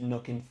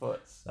knocking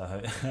foots.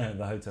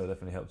 The hotel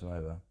definitely helped him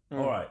over.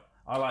 All right,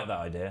 I like that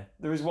idea.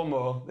 There is one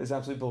more. There's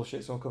absolute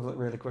bullshit, so I'll cover it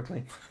really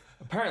quickly.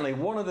 Apparently,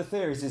 one of the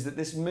theories is that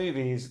this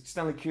movie is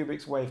Stanley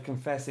Kubrick's way of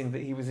confessing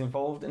that he was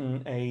involved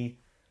in a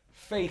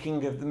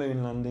faking of the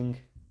moon landing.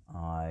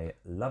 I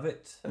love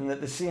it. And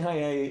that the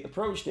CIA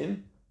approached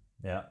him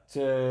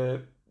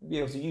to be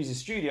able to use his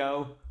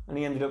studio, and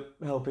he ended up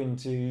helping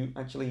to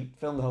actually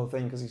film the whole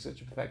thing because he's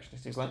such a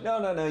perfectionist. He's like,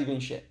 no, you've been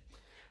shit.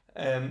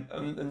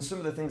 And some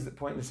of the things that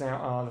point this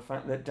out are the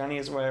fact that Danny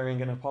is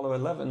wearing an Apollo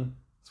 11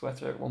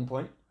 sweater at one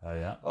point. Oh,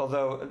 yeah.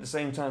 Although, at the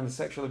same time, the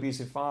sexual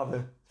abusive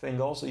father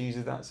thing also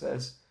uses that,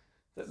 says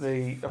that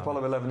the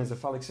Apollo 11 is a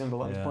phallic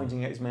symbol and he's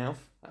pointing at his mouth.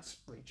 That's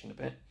reaching a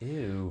bit.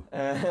 Ew.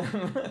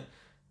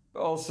 But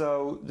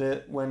also,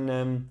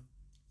 when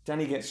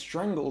Danny gets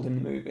strangled in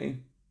the movie,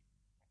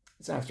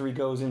 it's after he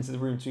goes into the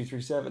room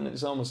 237.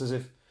 It's almost as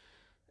if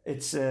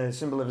it's a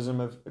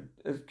symbolism of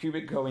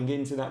Kubrick going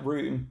into that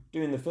room,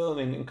 doing the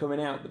filming and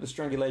coming out, but the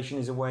strangulation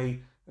is a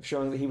way of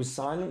showing that he was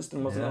silenced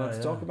and wasn't allowed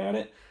to talk about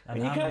it.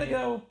 And you kind of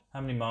go...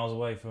 How many miles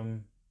away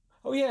from...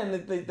 Oh yeah,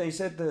 and they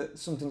said that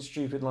something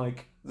stupid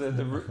like the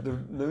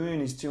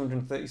moon is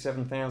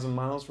 237,000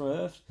 miles from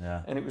Earth,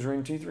 and it was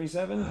room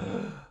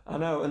 237. I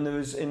know, and there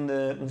was in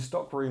the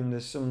stock room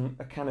there's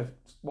a kind of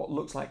what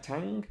looks like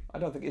Tang. I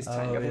don't think it's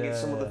Tang. I think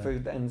it's some other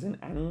food that ends in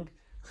ang.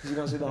 You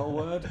don't see the whole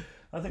word.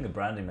 I think the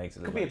branding makes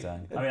it look like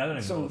Tang. I mean, I don't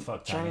even know what the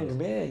fuck Tang is.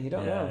 Beer, you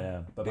don't know.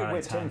 Yeah, but a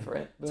weird term for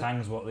it. But...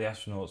 Tang's what the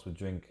astronauts would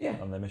drink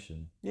on their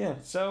mission. Yeah,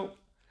 so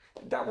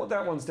that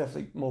one's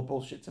definitely more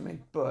bullshit to me.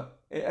 But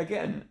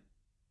again,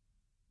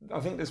 I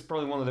think that's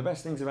probably one of the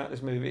best things about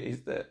this movie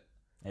is that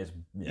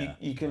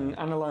you can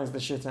analyse the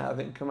shit out of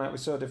it and come out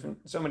with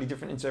so many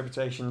different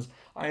interpretations.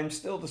 I am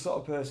still the sort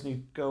of person who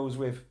goes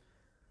with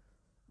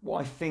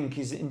what I think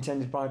is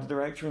intended by the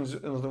director, in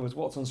other words,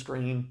 what's on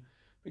screen,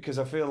 because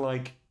I feel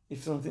like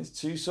if something's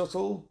too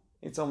subtle,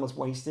 it's almost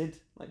wasted.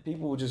 Like,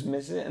 people will just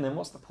miss it, and then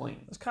what's the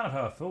point? That's kind of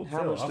how I feel.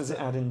 How much does it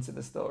add into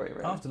the story,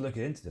 really? After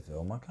looking into the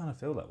film, I kind of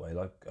feel that way.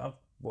 Like, I've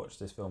watched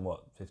this film,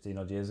 15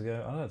 odd years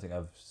ago? I don't think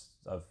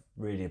I've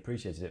really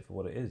appreciated it for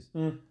what it is.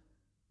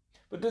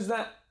 But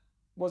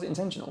was it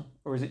intentional?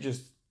 Or is it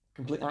just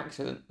complete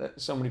accident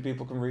that so many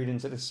people can read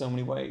into this so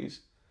many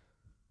ways?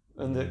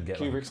 And that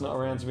Kubrick's not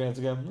around to be able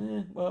to go,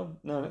 well,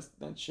 no,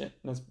 that's shit.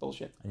 That's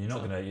bullshit. And you're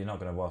not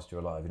gonna whilst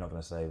you're alive, you're not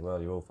gonna say, well,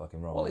 you're all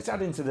fucking wrong. Well, it's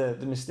adding to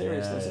the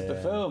mysteriousness of the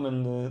film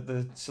and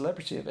the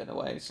celebrity of it in a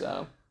way.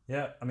 So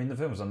yeah, I mean the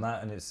film's on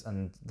that,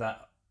 and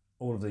that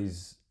all of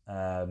these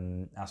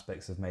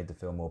aspects have made the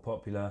film more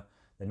popular.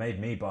 They made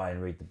me buy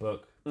and read the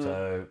book,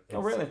 so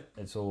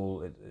it's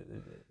all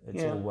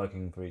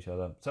working for each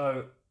other.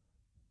 So.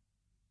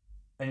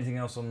 Anything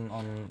else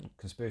on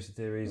conspiracy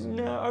theories?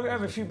 No, I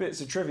have a few bits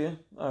of trivia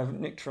I've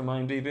nicked from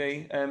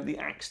IMDb. The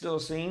axe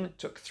door scene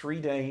took 3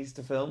 days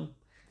to film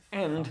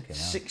and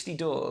 60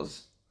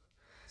 doors.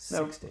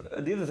 60?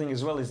 Now, the other thing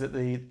as well is that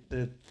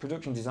the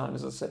production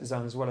designers or set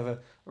designers, whatever,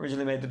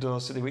 originally made the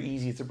doors so they were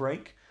easier to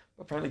break.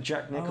 But apparently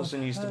Jack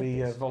Nicholson used to be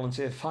a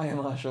volunteer fire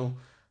marshal,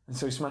 and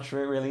so he smashed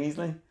through it really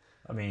easily.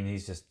 I mean,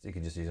 he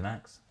can just use an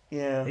axe.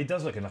 Yeah. He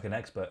does look like an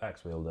expert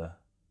axe wielder.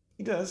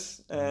 He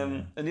does.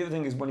 And the other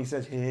thing is when he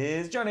says,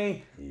 "Here's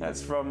Johnny,"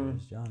 that's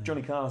from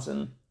Johnny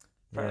Carson.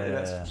 Apparently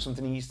that's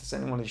something he used to say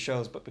in one of his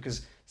shows, but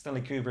because Stanley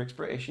Kubrick's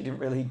British, he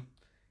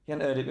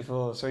hadn't heard it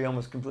before, so he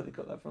almost completely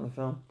cut that from the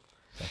film.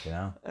 Check it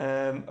out.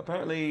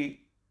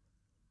 Apparently,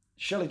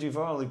 Shelley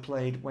Duvall, who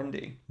played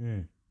Wendy.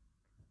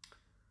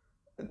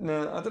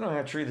 Now, I don't know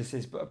how true this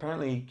is, but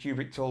apparently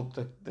Kubrick told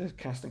the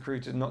cast and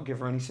crew to not give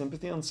her any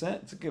sympathy on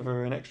set, to give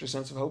her an extra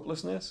sense of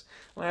hopelessness.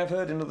 And I have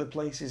heard in other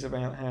places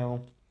about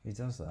how he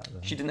does that.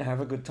 She didn't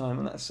have a good time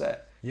on that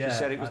set. Yeah, she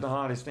said it was the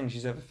hardest thing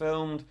she's ever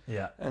filmed.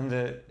 Yeah. And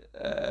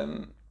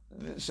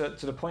so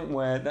to the point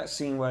where that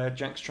scene where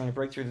Jack's trying to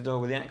break through the door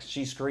with the axe,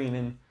 she's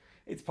screaming.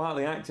 It's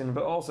partly acting,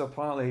 but also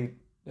partly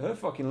her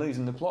fucking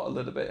losing the plot a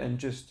little bit and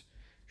just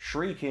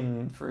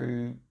shrieking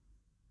through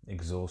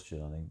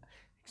Exhaustion, I think.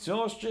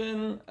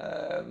 Exhaustion,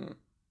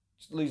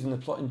 just losing the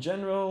plot in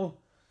general.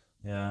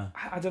 Yeah.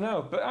 I don't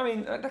know, but I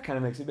mean, that kind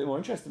of makes it a bit more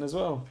interesting as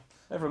well.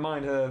 Never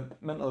mind her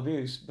mental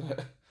abuse,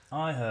 but...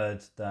 I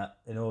heard that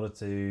in order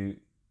to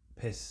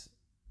piss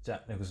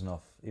Jack Nicholson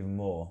off even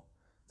more,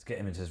 to get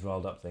him into his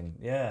rolled up thing,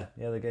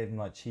 they gave him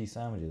like cheese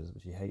sandwiches,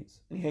 which he hates.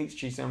 And he hates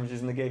cheese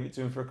sandwiches, and they gave it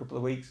to him for a couple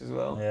of weeks as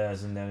well. Yeah,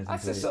 isn't there anything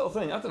That's to the eat? sort of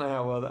thing. I don't know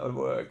how well that would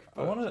work.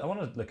 I want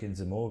to look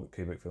into more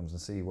Kubrick films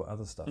and see what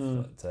other stuff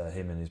that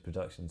him and his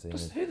production team.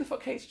 Just who the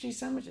fuck hates cheese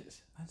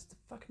sandwiches? That's the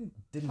fucking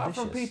delicious. Apart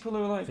from people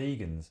who are like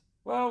vegans.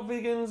 Well,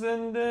 vegans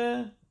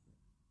and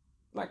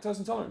lactose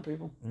intolerant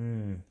people.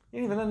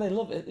 Even then, they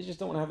love it. They just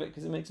don't want to have it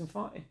because it makes them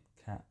fatty.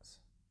 Cats.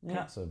 Yeah.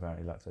 Cats are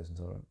apparently lactose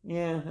intolerant.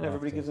 Yeah, and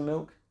everybody gives them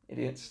milk.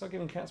 Idiots. Stop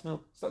giving cats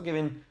milk. Stop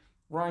giving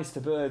rice to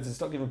birds and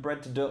stop giving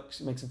bread to ducks.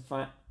 It makes them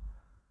fat.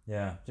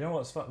 Yeah. Do you know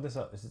what's fucked this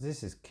up?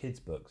 This is kids'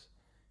 books.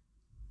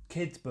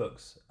 Kids'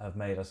 books have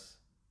made us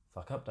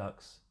fuck up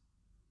ducks,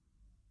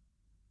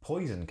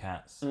 poison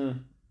cats,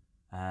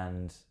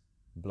 and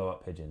blow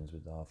up pigeons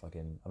with our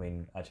fucking... I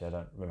mean, actually, I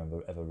don't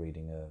remember ever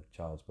reading a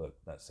child's book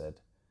that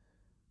said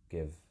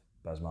give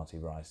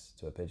basmati rice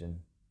to a pigeon.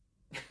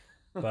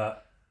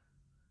 But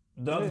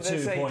the other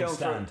 2 points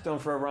stand.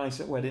 Don't throw rice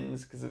at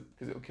weddings because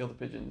it'll kill the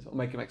pigeons or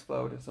make them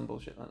explode or some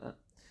bullshit like that.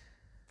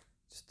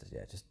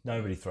 Just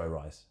nobody throw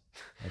rice.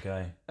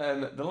 Okay.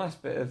 The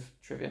last bit of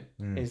trivia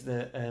is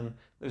that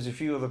there's a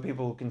few other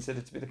people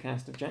considered to be the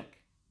cast of Jack.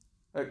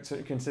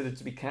 Considered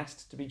to be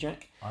cast to be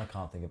Jack. I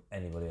can't think of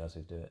anybody else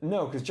who'd do it.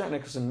 No, because Jack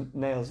Nicholson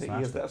nails it. He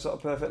has that sort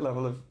of perfect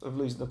level of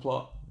losing the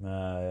plot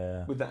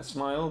with that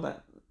smile,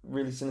 that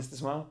really sinister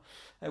smile.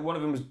 One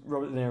of them was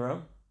Robert De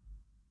Niro.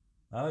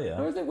 Oh, yeah.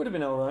 I think would have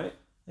been all right.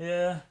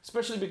 Yeah.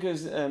 Especially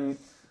because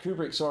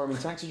Kubrick saw him in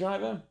Taxi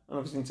Driver, and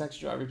obviously in Taxi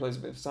Driver he plays a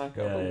bit of a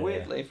psycho. But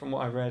weirdly, from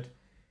what I read,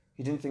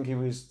 he didn't think he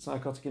was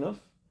psychotic enough.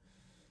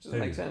 Doesn't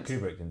make sense.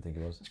 Kubrick didn't think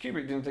he was.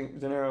 Kubrick didn't think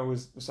De Niro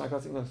was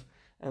psychotic enough.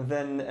 And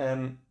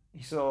then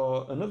he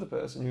saw another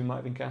person who might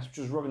have been cast, which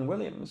was Robin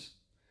Williams.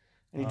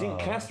 And he didn't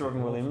cast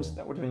Robin Williams.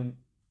 That would have been,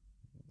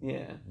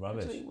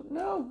 rubbish. Actually,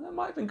 no, that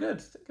might have been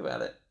good. Think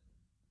about it.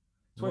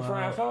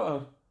 24-hour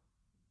photo.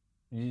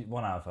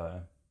 1 hour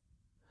photo.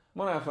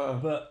 1 hour photo.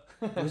 But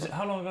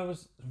how long ago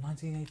was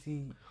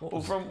 1980?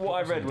 Well, from what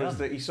I read was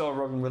that he saw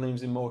Robin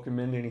Williams in Mork and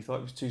Mindy and he thought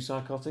it was too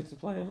psychotic to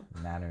play him.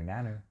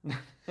 Nanu.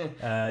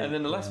 And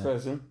then the last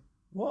person.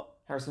 What?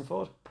 Harrison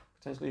Ford.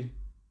 Potentially.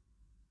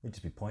 He'd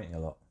just be pointing a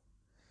lot.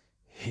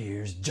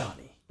 Here's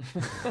Johnny.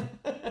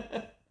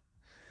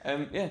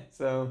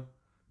 So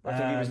I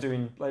think he was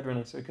doing Blade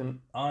Runner, so he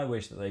couldn't. I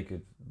wish that they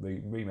could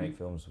remake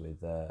films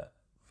with...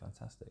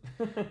 fantastic.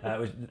 I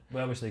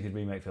wish they could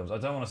remake films. I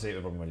don't want to see it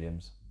with Robin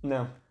Williams.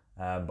 No.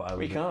 But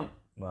we can't.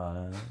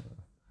 Well,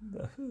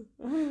 no.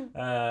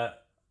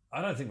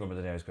 I don't think Robert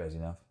De Niro is crazy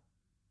enough.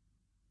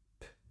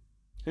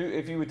 Who,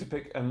 if you were to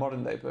pick a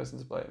modern day person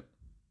to play it?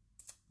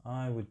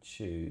 I would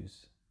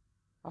choose...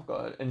 I've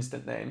got an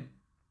instant name.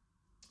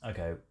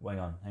 Okay, hang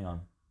on.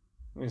 I'm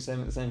going to say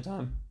them at the same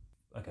time.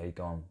 Okay,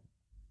 go on.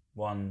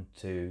 1,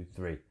 2,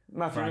 3.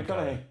 Matthew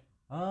McConaughey.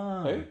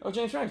 Ah. Who? Oh,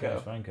 James Franco.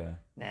 James Franco.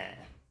 Nah.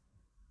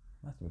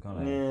 Matthew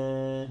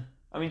McConaughey. Yeah.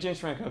 I mean, James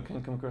Franco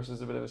can come across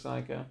as a bit of a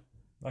psycho.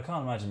 I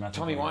can't imagine Matthew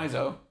Tommy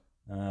Wiseau.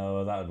 Oh,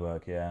 well, that would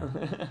work, yeah.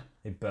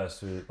 He burst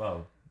through...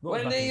 Well...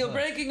 Wendy, you're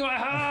breaking my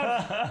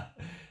heart!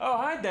 Oh,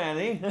 hi,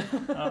 Danny.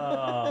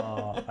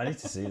 Oh, I need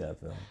to see that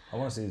film. I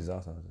want to see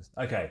Disaster Artist.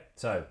 Okay,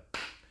 so...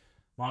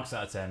 Marks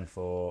out of 10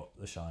 for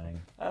The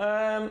Shining.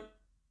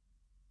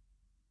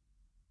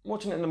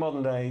 Watching it in the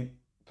modern day,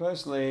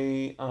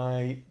 personally,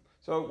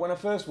 So when I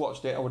first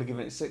watched it, I would have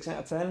given it 6 out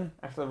of 10.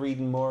 After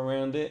reading more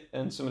around it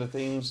and some of the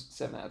themes,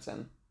 7 out of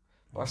 10.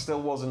 But I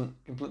still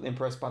wasn't completely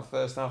impressed by the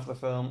first half of the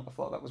film. I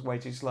thought that was way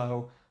too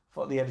slow. I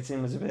thought the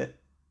editing was a bit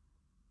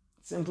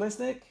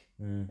simplistic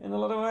in a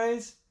lot of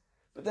ways.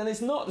 But then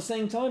it's not at the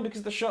same time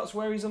because the shots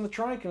where he's on the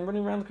trike and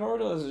running around the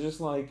corridors are just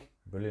like...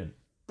 Brilliant.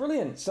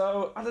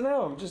 So, I don't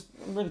know.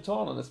 I'm really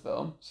torn on this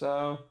film.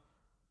 So,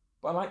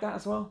 but I like that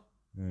as well.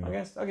 I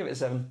guess. I'll give it a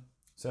 7.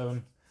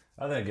 7.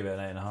 I think I'd give it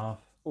an 8.5.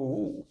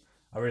 Ooh.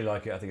 I really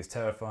like it. I think it's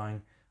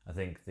terrifying. I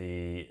think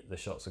the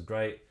shots are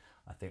great.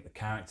 I think the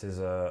characters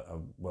are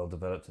well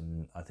developed,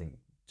 and I think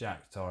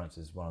Jack Torrance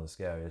is one of the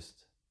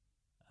scariest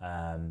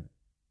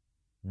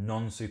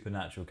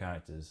non-supernatural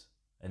characters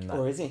in that.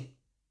 Or is he?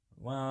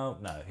 Well,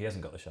 no, he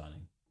hasn't got The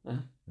Shining.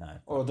 No.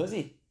 Or does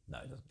he? No,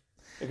 he doesn't.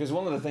 Because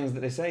one of the things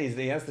that they say is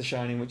that he has The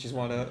Shining, which is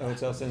why the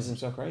hotel sends him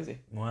so crazy.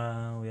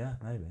 Well, yeah,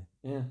 maybe.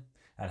 Yeah.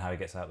 And how he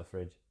gets out the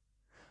fridge.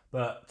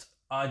 But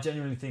I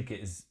genuinely think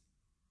it's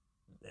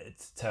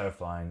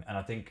terrifying, and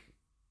I think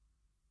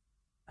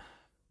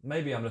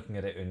maybe I'm looking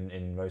at it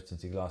in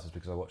rose-tinted glasses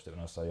because I watched it when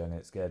I was so young and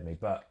it scared me,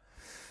 but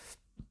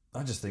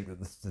I just think that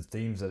the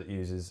themes that it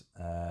uses,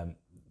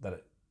 that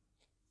it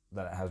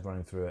has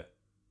running through it,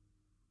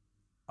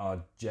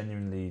 are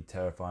genuinely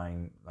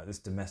terrifying. Like, this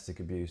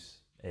domestic abuse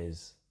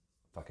is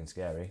fucking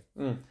scary.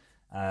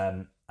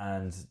 And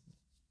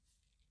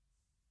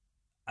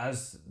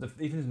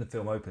even as the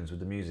film opens with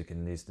the music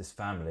and this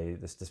family,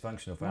 this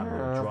dysfunctional family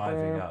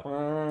driving up.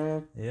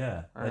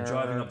 Yeah, they're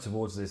driving up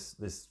towards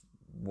this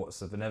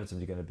what's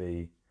inevitably going to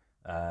be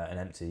an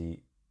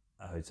empty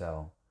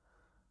hotel.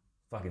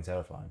 Fucking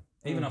terrifying.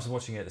 Even after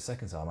watching it the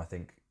second time, I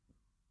think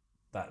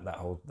that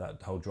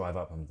whole drive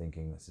up, I'm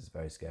thinking this is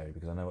very scary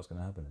because I know what's going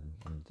to happen.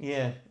 And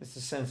yeah, it's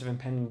a sense of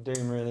impending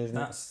doom, really, isn't it?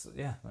 That's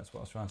what I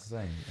was trying to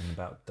say in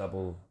about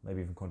double,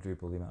 maybe even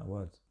quadruple the amount of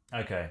words.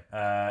 Okay,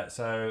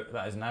 so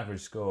that is an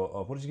average score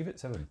of, what did you give it?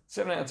 7?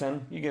 7 out of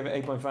 10. You give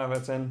it 8.5 out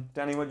of 10.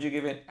 Danny, what did you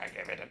give it? I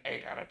give it an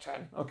 8 out of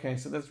 10. Okay,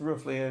 so that's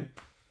roughly a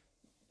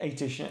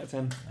 8-ish out of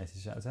 10.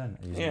 8-ish out of 10,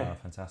 using our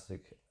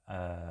fantastic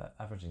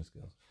averaging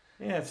skills.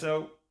 Yeah,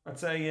 so I'd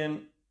say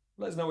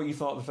let us know what you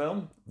thought of the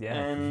film.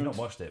 Yeah, if you've not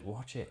watched it,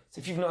 watch it.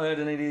 If you've not heard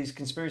any of these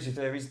conspiracy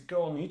theories,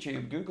 go on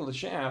YouTube, Google the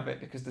shit out of it,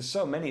 because there's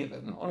so many of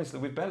them. Honestly,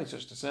 we've barely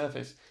touched the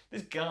surface.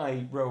 This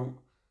guy wrote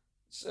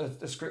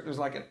a script that was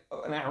like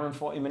an hour and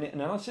 40-minute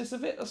analysis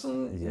of it or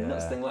some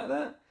nuts thing like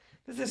that.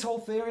 There's this whole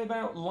theory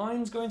about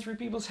lines going through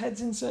people's heads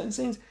in certain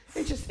scenes.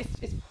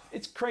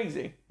 It's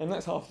crazy, and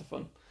that's half the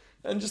fun.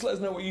 And just let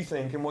us know what you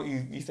think and what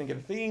you think of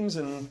the themes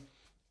and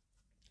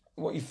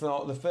what you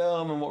thought of the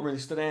film and what really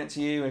stood out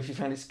to you, and if you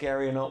found it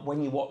scary or not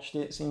when you watched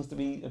it. Seems to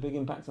be a big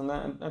impact on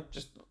that, and I'd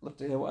just love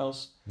to hear what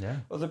else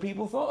other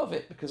people thought of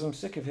it, because I'm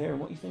sick of hearing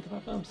what you think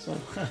about films. So.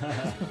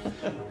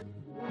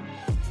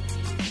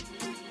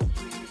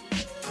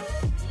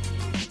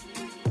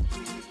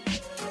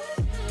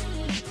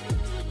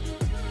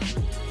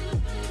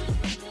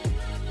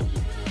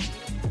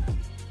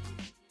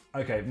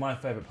 Okay, my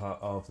favourite part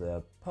of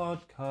the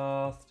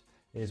podcast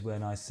is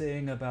when I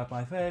sing about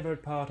my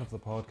favourite part of the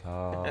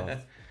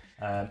podcast,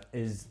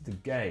 is the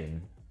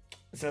game.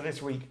 So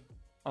this week,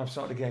 I've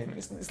started a game.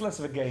 It's less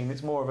of a game,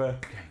 it's more of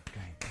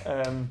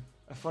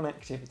a fun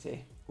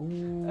activity.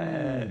 Ooh,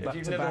 if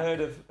you've never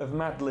heard of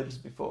Mad Libs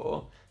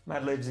before,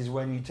 Mad Libs is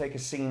when you take a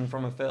scene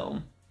from a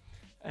film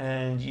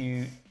and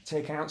you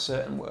take out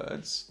certain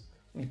words,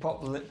 and you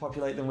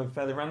populate them with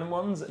fairly random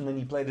ones, and then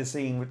you play the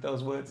scene with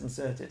those words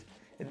inserted.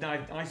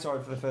 I saw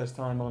it for the first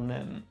time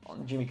on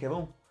Jimmy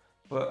Kimmel,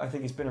 but I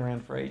think it's been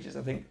around for ages.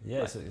 I think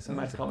it's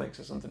Mad Comics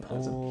or something.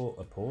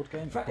 A board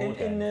game?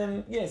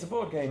 It's a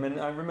board game, and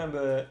I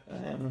remember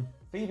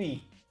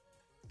Phoebe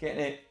getting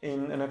it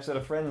in an episode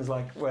of Friends,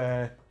 like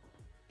where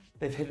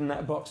they've hidden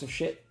that box of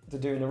shit to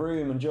do in a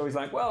room, and Joey's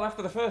like, well,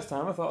 after the first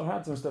time I thought I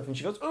had some stuff, and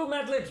she goes, oh,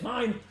 Mad Libs,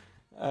 mine!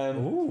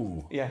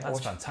 That's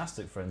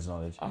fantastic Friends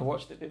knowledge. I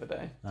watched it the other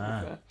day, to be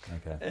fair.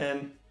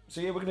 Okay.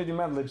 So we're going to do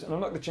Mad Libs, and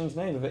I'm not going to change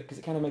the name of it because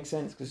it kind of makes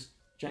sense, because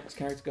Jack's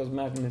character goes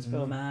mad in this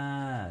film.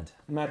 Mad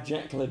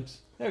Jack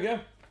Libs. There we go.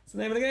 It's the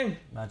name of the game.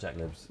 Mad Jack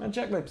Libs. Mad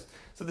Jack Libs.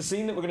 So the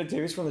scene that we're going to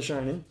do is from The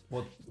Shining.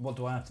 What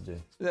do I have to do?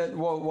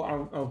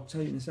 I'll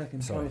tell you in a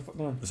second. Sorry,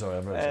 I'm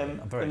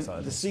very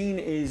excited. The scene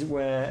is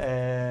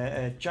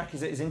where Jack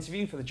is at his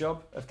interview for the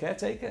job of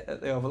caretaker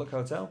at the Overlook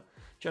Hotel.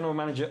 General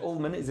Manager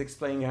Ullman is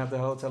explaining how the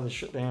hotel is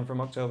shut down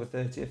from October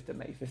 30th to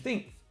May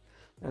 15th.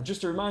 Now,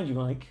 just to remind you,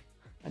 Mike,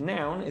 a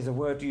noun is a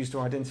word used to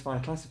identify a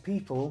class of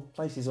people,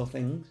 places, or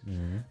things.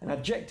 Mm-hmm. An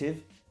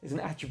adjective is an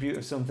attribute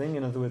of something,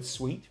 in other words,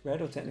 sweet,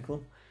 red, or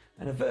technical.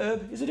 And a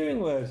verb is a doing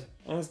word,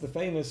 as the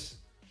famous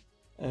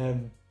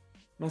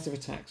Massive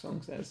Attack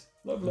song says.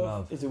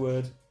 Love is a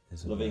word.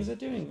 Love is a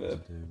doing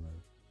verb.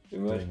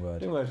 Doing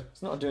word.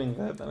 It's not a doing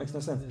verb, that makes no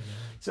sense.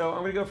 So I'm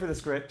going to go through the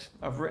script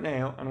I've written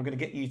out, and I'm going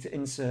to get you to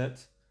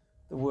insert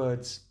the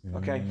words.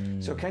 Okay,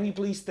 so can you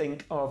please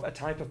think of a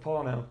type of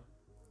porno?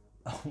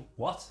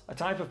 What? A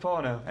type of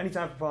porno. Any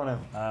type of porno.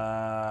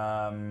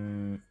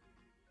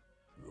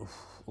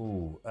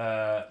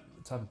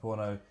 Type of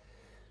porno.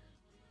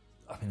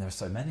 I mean, there are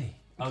so many.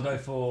 I'll go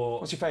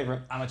for... What's your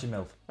favourite? Amateur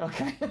MILF.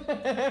 Okay.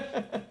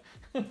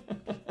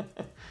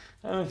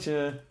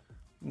 Amateur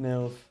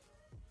MILF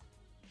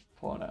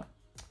porno.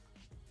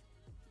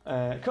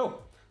 Cool.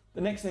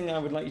 The next thing I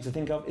would like you to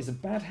think of is a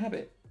bad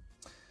habit.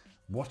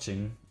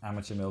 Watching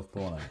amateur MILF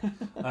porno.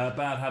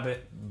 Bad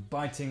habit,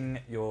 biting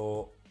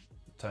your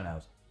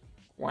toenails.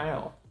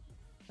 Wow.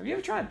 Have you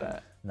ever tried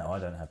that? No, I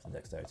don't have the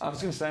dexterity. I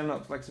was going to say I'm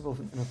not flexible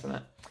enough for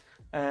that.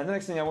 The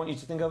next thing I want you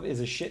to think of is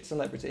a shit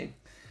celebrity.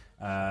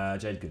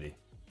 Jade Goody.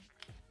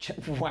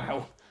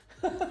 Wow.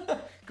 Can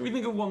we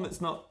think of one that's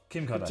not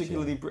Kim Kardashian.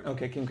 Particularly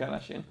okay, Kim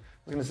Kardashian.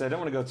 I was going to say I don't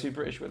want to go too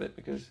British with it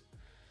because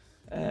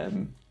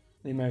the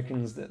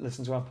Americans that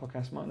listen to our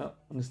podcast might not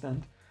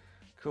understand.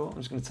 Cool. I'm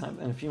just going to type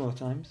that in a few more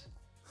times.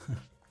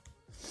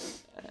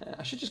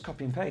 I should just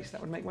copy and paste.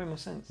 That would make way more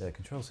sense. Yeah,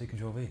 Control-C,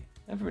 Control-V.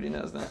 Everybody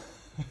knows that.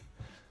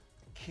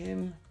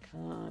 Kim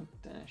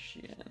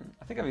Kardashian.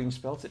 I think I've even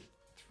spelt it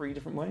 3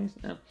 different ways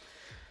now.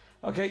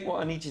 Okay, what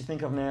I need you to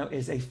think of now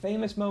is a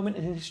famous moment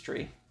in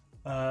history.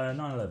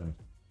 9/11.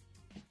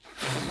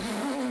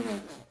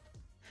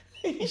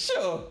 Are you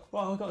sure?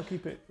 Well, I've got to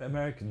keep it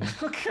American.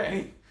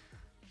 Okay.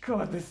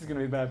 God, this is going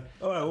to be bad.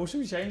 All right, well,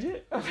 should we change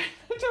it? I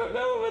don't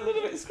know. I'm a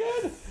little bit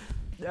scared.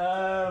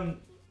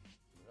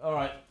 All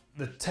right,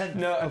 the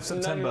 10th of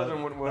September. No,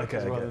 9/11 wouldn't work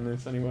as well in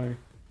this anyway.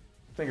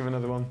 Think of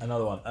another one.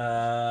 Another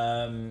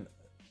one.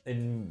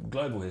 in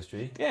global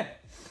history, Yeah.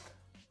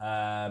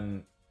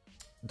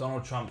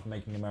 Donald Trump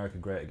making America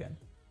great again.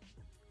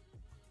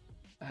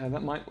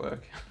 That might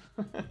work.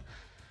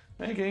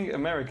 Making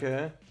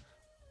America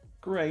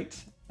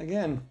great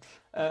again.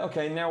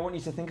 Okay, now I want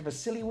you to think of a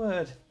silly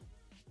word.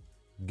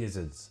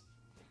 Gizzards.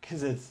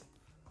 Gizzards.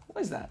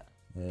 What is that?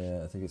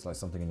 Yeah, I think it's like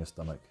something in your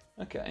stomach.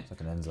 Okay. It's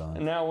like an enzyme.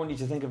 And now I want you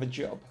to think of a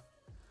job.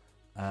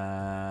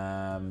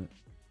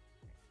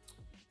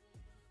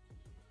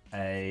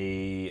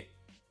 A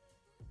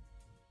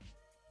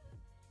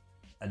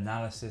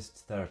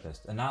analyst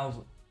therapist.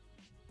 Analthropist.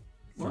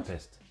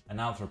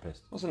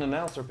 Analthropist. What's an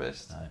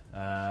analthropist?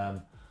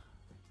 No.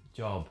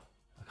 Job.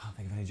 I can't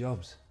think of any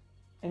jobs.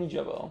 Any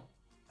job at all?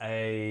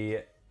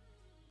 A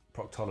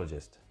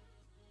proctologist.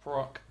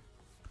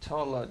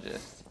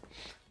 Proctologist.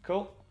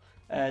 Cool.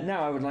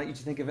 Now I would like you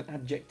to think of an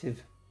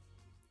adjective.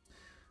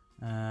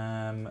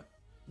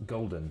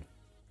 Golden.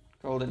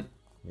 Golden.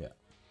 Yeah.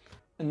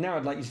 And now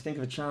I'd like you to think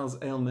of a child's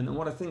ailment. And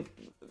what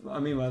I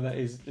mean by that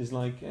is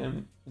like,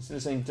 instead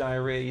of saying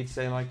diarrhea, you'd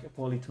say like a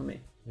poorly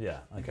tummy. Yeah,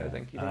 okay. I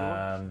think. You think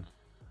of one?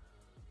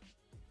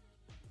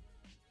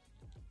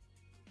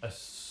 A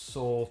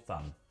sore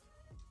thumb.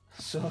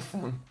 Sore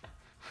thumb.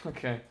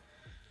 Okay.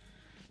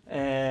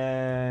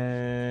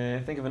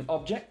 Think of an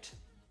object.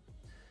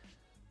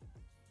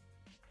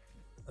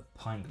 A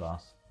pint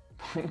glass.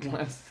 Pint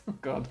glass. Oh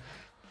God.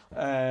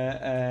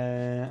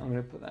 I'm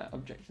going to put that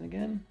object in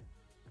again.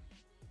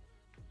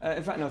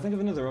 In fact, no. Think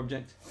of another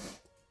object.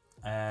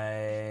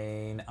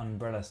 An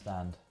umbrella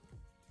stand.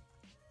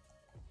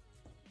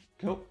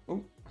 Cool.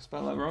 Oh, I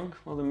spelled that wrong.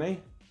 Well done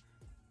me.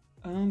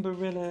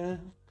 Umbrella.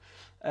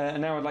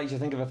 And now I'd like you to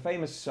think of a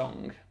famous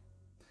song.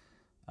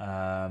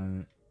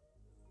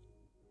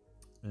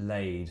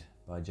 Laid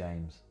by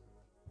James.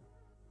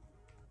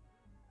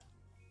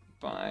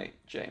 By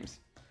James.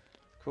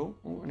 Cool.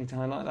 Oh, I need to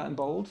highlight that in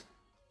bold.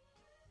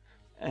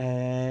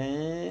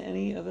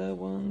 Any other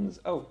ones?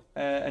 Oh,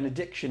 an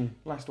addiction.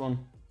 Last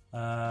one.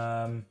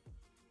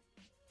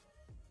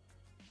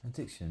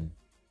 Addiction.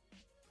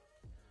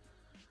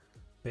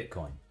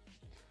 Bitcoin.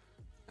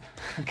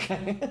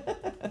 Okay.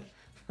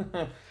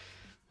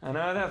 I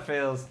know how that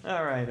feels.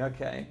 All right,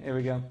 okay, here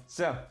we go.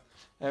 So,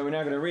 we're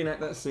now going to reenact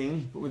that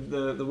scene, but with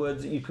the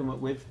words that you come up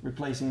with,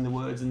 replacing the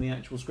words in the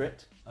actual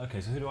script.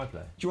 Okay, so who do I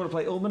play? Do you want to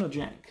play Ullman or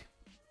Jack?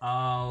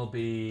 I'll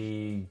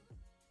be...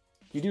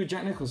 You do a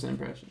Jack Nicholson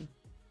impression.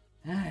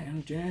 Hi,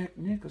 I'm Jack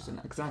Nicholson.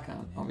 Because I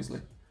can't,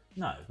 obviously.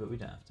 No, but we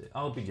don't have to.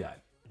 I'll be Jack.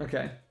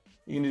 Okay.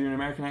 You going to do an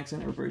American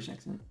accent or a British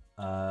accent?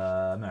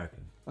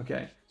 American.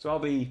 Okay, so I'll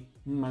be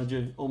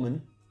Manager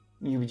Ullman,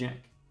 and you be Jack.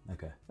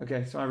 Okay.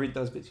 Okay, so I read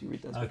those bits, you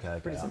read those bits. Okay,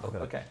 Pretty simple. okay.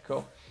 Okay,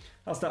 cool.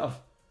 I'll start off.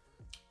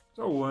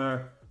 So,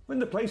 when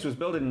the place was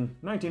built in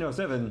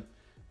 1907,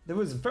 there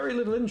was very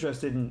little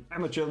interest in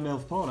amateur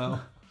MILF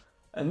porno,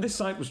 and this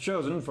site was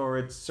chosen for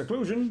its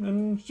seclusion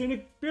and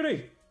scenic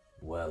beauty.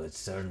 Well, it's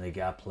certainly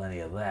got plenty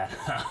of that.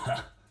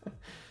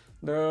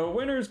 The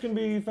winters can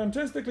be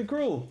fantastically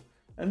cruel,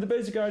 and the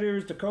basic idea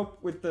is to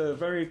cope with the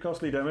very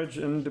costly damage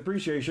and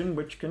depreciation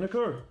which can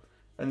occur.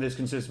 And this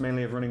consists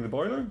mainly of running the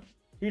boiler,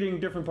 heating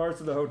different parts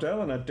of the hotel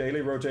on a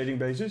daily rotating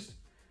basis,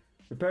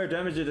 repair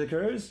damage that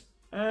occurs,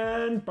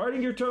 and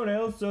biting your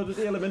toenails so that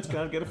the elements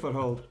can't get a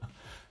foothold.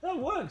 That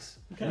works.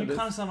 Kind You of.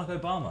 kind of sound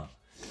like Obama.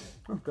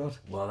 Oh God.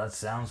 Well, that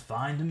sounds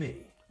fine to me.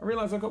 I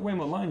realise I've got way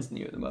more lines than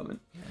you at the moment.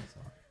 Yeah, that's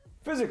all right.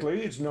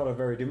 Physically, it's not a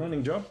very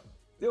demanding job.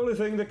 The only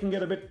thing that can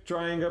get a bit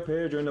trying up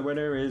here during the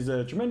winter is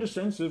a tremendous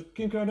sense of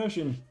Kim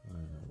Kardashian.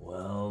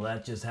 Well,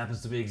 that just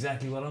happens to be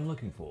exactly what I'm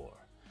looking for.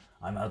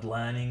 I'm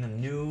outlining a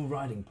new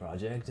writing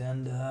project,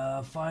 and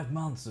 5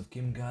 months of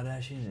Kim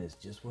Kardashian is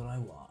just what I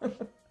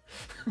want.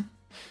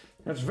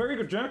 That's very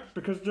good, Jack,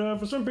 because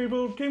for some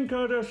people, Kim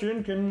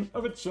Kardashian can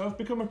of itself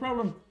become a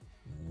problem.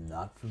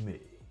 Not for me.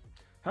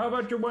 How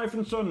about your wife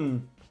and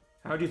son?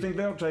 How do you think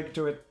they'll take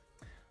to it?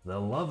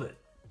 They'll love it.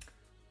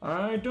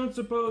 I don't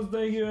suppose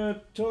they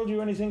told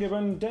you anything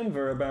in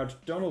Denver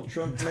about Donald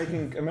Trump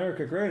making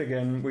America great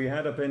again we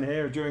had up in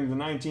here during the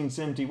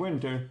 1970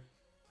 winter.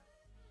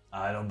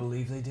 I don't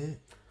believe they did.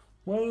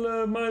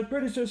 Well, my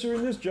predecessor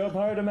in this job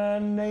hired a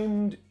man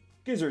named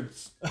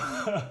Gizzards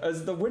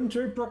as the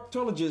winter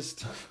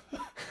proctologist.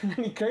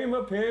 He came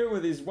up here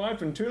with his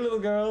wife and 2 little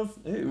girls.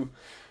 Ew.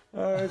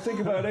 I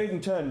think about 8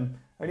 and 10.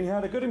 And he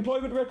had a good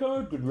employment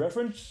record, good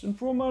reference, and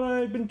from what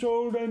I've been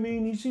told, I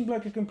mean, he seemed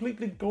like a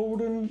completely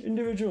golden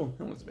individual.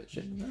 That was a bit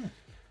shit. Yeah.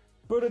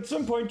 But at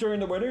some point during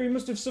the winter, he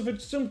must have suffered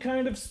some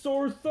kind of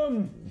sore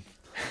thumb.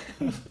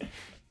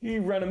 He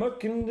ran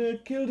amok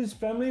and killed his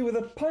family with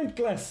a pint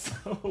glass.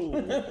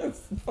 Oh,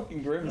 that's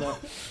fucking grim, that.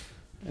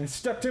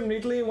 Stuck him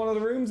neatly in one of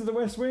the rooms of the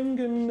West Wing,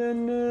 and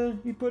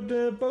then he put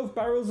both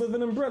barrels of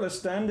an umbrella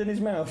stand in his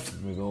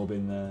mouth. We've all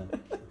been there.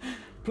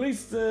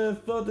 Police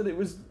thought that it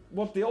was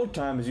what the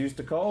old-timers used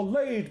to call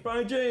laid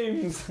by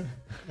James.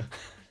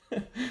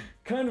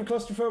 Kind of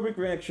claustrophobic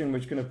reaction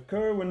which can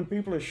occur when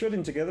people are shut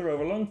in together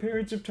over long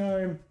periods of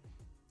time.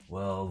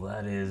 Well,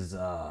 that is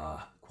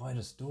quite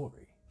a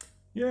story.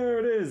 Yeah,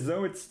 it is,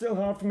 though it's still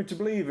hard for me to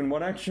believe in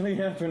what actually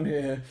happened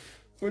here.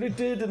 But it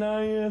did, and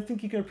I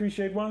think you can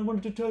appreciate why I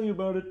wanted to tell you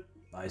about it.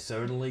 I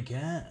certainly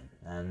can.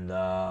 And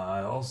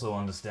I also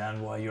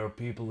understand why your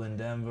people in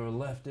Denver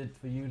left it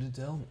for you to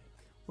tell me.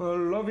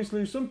 Well,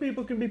 obviously, some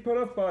people can be put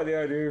off by the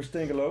idea of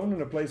staying alone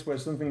in a place where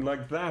something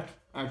like that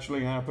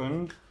actually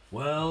happened.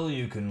 Well,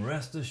 you can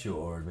rest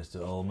assured,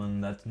 Mr.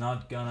 Ullman, that's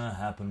not gonna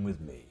happen with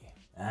me.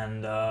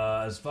 And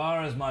as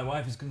far as my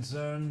wife is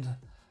concerned,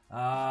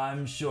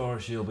 I'm sure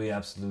she'll be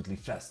absolutely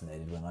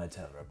fascinated when I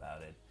tell her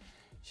about it.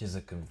 She's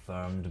a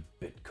confirmed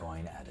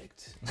Bitcoin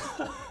addict.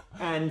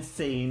 And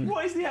scene.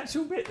 What is the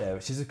actual bit there?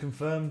 She's a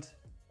confirmed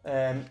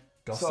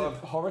gossip? Sort of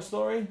horror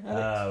story,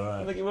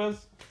 Right. I think it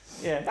was.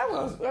 Yeah, that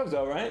was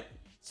alright.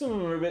 Some of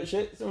them were a bit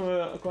shit, some of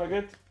them were quite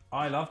good.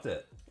 I loved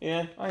it.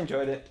 Yeah, I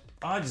enjoyed it.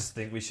 I just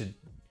think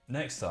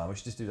next time, we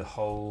should just do the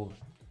whole...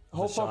 A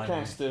whole The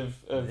Shining. podcast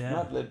of Yeah.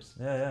 Mad Libs.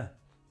 Yeah.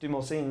 Do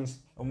more scenes.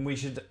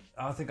 And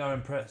I think our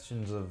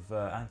impressions of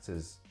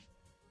actors...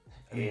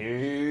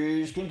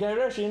 Here's Kim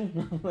Kardashian.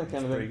 That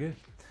kind of Pretty thing.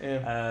 good.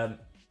 Yeah.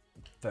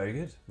 Very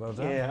good. Well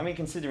done. Yeah, I mean,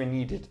 considering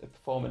you did a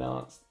performing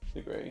arts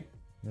degree.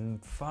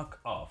 Fuck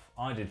off.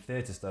 I did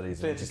theatre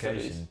studies and Theatre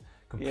education. studies.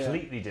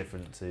 Completely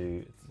different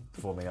to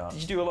performing arts.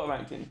 Did you do a lot of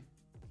acting?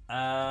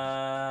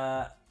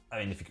 I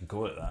mean, if you can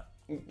call it that.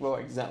 Well,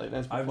 exactly.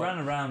 That's my I point. ran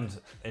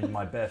around in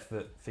my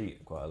barefoot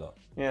feet quite a lot.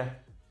 Yeah,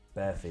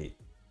 Bare feet.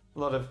 a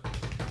lot of.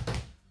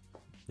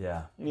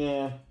 Yeah.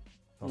 Yeah.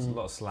 A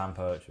lot of slam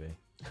poetry.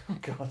 Oh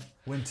God.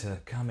 Winter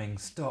coming,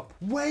 stop,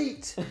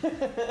 wait! Shit like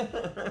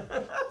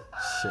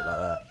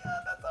that.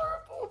 That's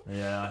horrible.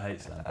 Yeah, I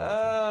hate slam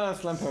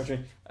poetry. Slam poetry.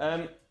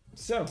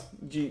 So,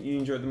 you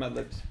enjoyed the Mad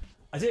Libs?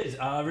 I did.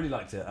 I really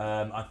liked it.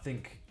 I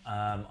think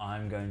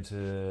I'm going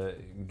to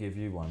give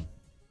you one.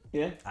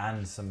 Yeah.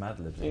 And some Mad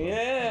Libs. as well.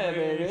 Yeah,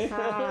 baby.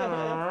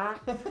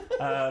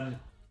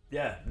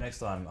 Yeah, next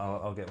time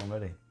I'll get one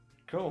ready.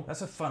 Cool.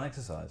 That's a fun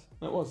exercise.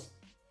 That was.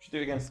 Should do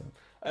it again.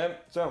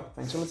 So,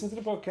 thanks for listening to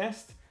the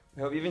podcast.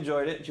 We hope you've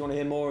enjoyed it. If you want to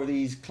hear more of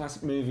these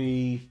classic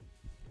movie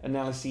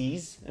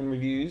analyses and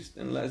reviews,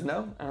 then let us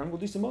know, and we'll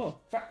do some more.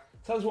 In fact,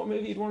 tell us what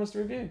movie you'd want us to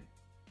review.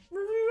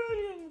 Review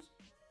Aliens.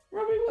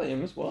 Robbie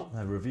Williams, what?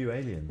 Review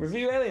Aliens.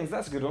 Review Aliens,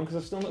 that's a good one because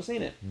I've still not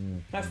seen it.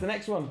 That's the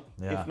next one,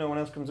 Yeah. if no one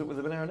else comes up with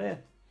a better idea.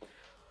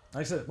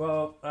 Excellent.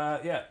 Well,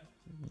 yeah.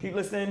 Keep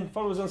listening,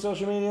 follow us on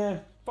social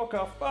media. Fuck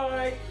off,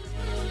 bye!